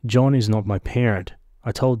fault. John is not my parent.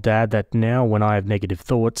 I told Dad that now when I have negative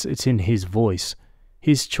thoughts, it's in his voice.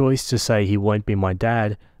 His choice to say he won't be my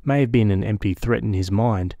dad may have been an empty threat in his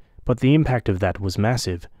mind, but the impact of that was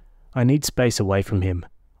massive. I need space away from him.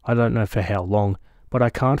 I don't know for how long, but I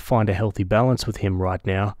can't find a healthy balance with him right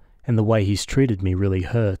now, and the way he's treated me really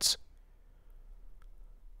hurts.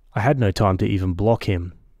 I had no time to even block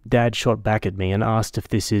him. Dad shot back at me and asked if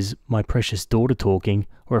this is my precious daughter talking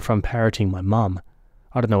or if I'm parroting my mum.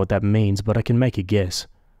 I don't know what that means, but I can make a guess.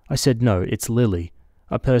 I said no, it's Lily,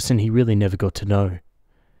 a person he really never got to know.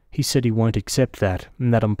 He said he won't accept that,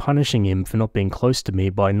 and that I'm punishing him for not being close to me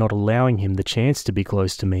by not allowing him the chance to be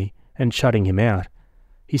close to me and shutting him out.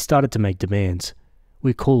 He started to make demands.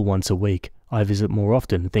 We call once a week, I visit more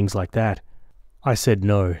often, things like that. I said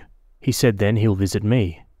no. He said then he'll visit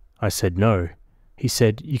me. I said no. He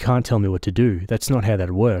said, you can't tell me what to do, that's not how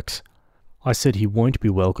that works. I said he won't be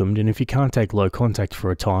welcomed, and if he can't take low contact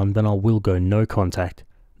for a time, then I will go no contact.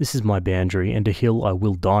 This is my boundary and a hill I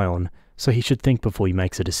will die on, so he should think before he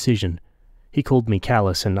makes a decision. He called me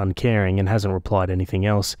callous and uncaring and hasn't replied anything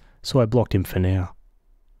else, so I blocked him for now.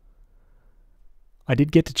 I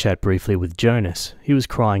did get to chat briefly with Jonas. He was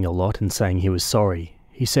crying a lot and saying he was sorry.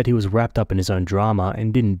 He said he was wrapped up in his own drama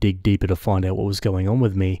and didn't dig deeper to find out what was going on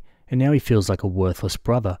with me, and now he feels like a worthless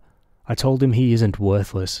brother. I told him he isn't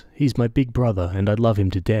worthless. He's my big brother and I love him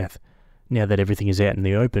to death. Now that everything is out in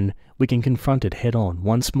the open, we can confront it head on,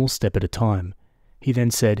 one small step at a time. He then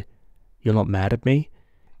said, "You're not mad at me?"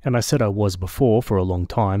 And I said I was before for a long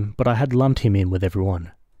time, but I had lumped him in with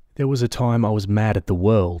everyone. There was a time I was mad at the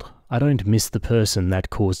world. I don't miss the person that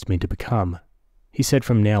caused me to become. He said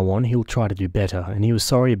from now on he'll try to do better, and he was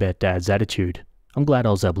sorry about Dad's attitude. I'm glad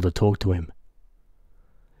I was able to talk to him.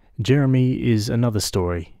 Jeremy is another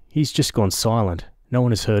story. He's just gone silent. No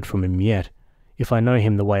one has heard from him yet. If I know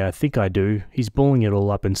him the way I think I do, he's balling it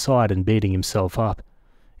all up inside and beating himself up.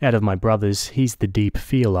 Out of my brothers, he's the deep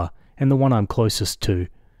feeler, and the one I'm closest to.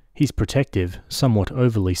 He's protective, somewhat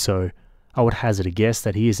overly so. I would hazard a guess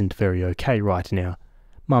that he isn't very okay right now.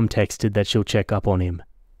 Mum texted that she'll check up on him.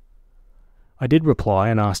 I did reply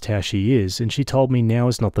and asked how she is, and she told me now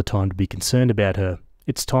is not the time to be concerned about her.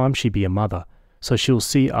 It's time she be a mother, so she'll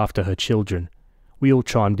see after her children. We all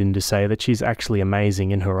chimed in to say that she's actually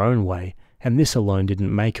amazing in her own way, and this alone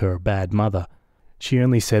didn't make her a bad mother. She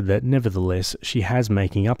only said that nevertheless she has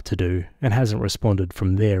making up to do, and hasn't responded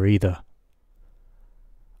from there either.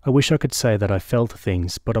 I wish I could say that I felt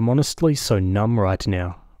things, but I'm honestly so numb right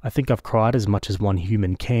now. I think I've cried as much as one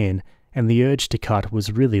human can, and the urge to cut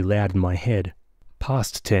was really loud in my head.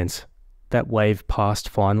 Past tense. That wave passed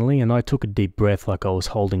finally, and I took a deep breath like I was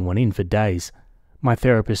holding one in for days. My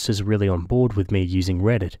therapist is really on board with me using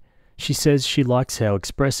Reddit. She says she likes how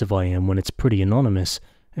expressive I am when it's pretty anonymous,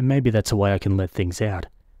 and maybe that's a way I can let things out.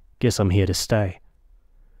 Guess I'm here to stay.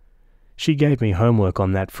 She gave me homework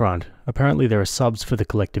on that front. Apparently there are subs for the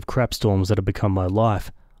collective crapstorms that have become my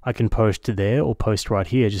life. I can post there or post right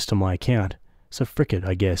here just on my account. So frick it,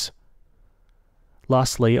 I guess.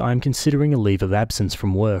 Lastly, I am considering a leave of absence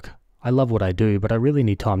from work. I love what I do, but I really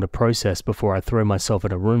need time to process before I throw myself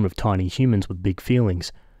in a room of tiny humans with big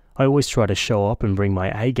feelings. I always try to show up and bring my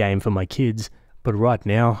A game for my kids, but right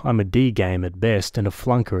now I'm a D game at best and a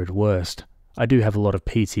flunker at worst. I do have a lot of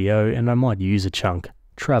PTO and I might use a chunk.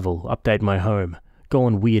 Travel, update my home, go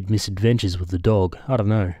on weird misadventures with the dog, I don't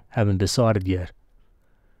know, haven't decided yet.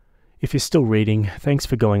 If you're still reading, thanks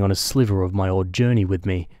for going on a sliver of my odd journey with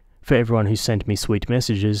me. For everyone who sent me sweet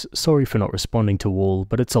messages, sorry for not responding to all,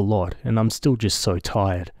 but it's a lot and I'm still just so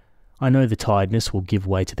tired. I know the tiredness will give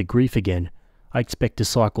way to the grief again. I expect to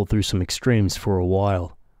cycle through some extremes for a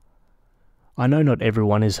while. I know not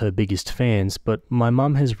everyone is her biggest fans, but my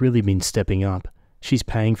mum has really been stepping up. She's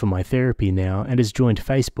paying for my therapy now and has joined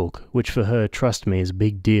Facebook, which for her, trust me, is a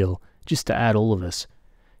big deal, just to add all of us.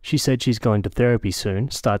 She said she's going to therapy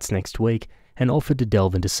soon, starts next week, and offered to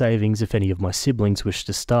delve into savings if any of my siblings wish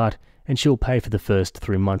to start, and she'll pay for the first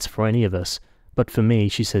 3 months for any of us, but for me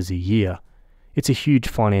she says a year. It's a huge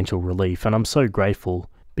financial relief and I'm so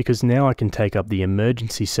grateful, because now I can take up the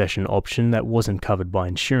emergency session option that wasn't covered by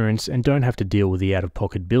insurance and don't have to deal with the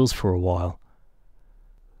out-of-pocket bills for a while.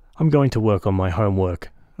 I'm going to work on my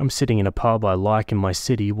homework. I'm sitting in a pub I like in my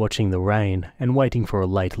city watching the rain and waiting for a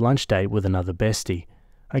late lunch date with another bestie.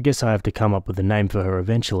 I guess I have to come up with a name for her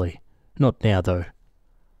eventually. Not now though.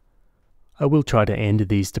 I will try to end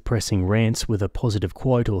these depressing rants with a positive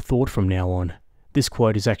quote or thought from now on. This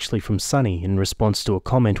quote is actually from Sunny in response to a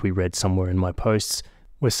comment we read somewhere in my posts,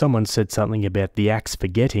 where someone said something about the axe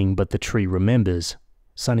forgetting but the tree remembers.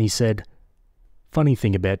 Sunny said, "Funny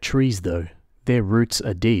thing about trees though, their roots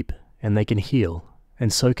are deep and they can heal,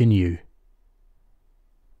 and so can you."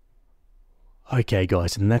 Okay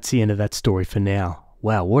guys, and that's the end of that story for now.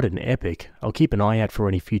 Wow, what an epic. I'll keep an eye out for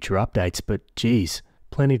any future updates, but geez,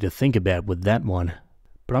 plenty to think about with that one.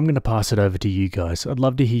 But I'm going to pass it over to you guys. I'd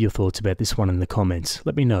love to hear your thoughts about this one in the comments.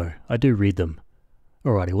 Let me know. I do read them.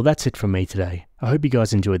 Alrighty, well that's it from me today. I hope you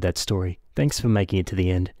guys enjoyed that story. Thanks for making it to the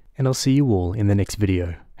end, and I'll see you all in the next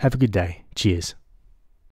video. Have a good day. Cheers.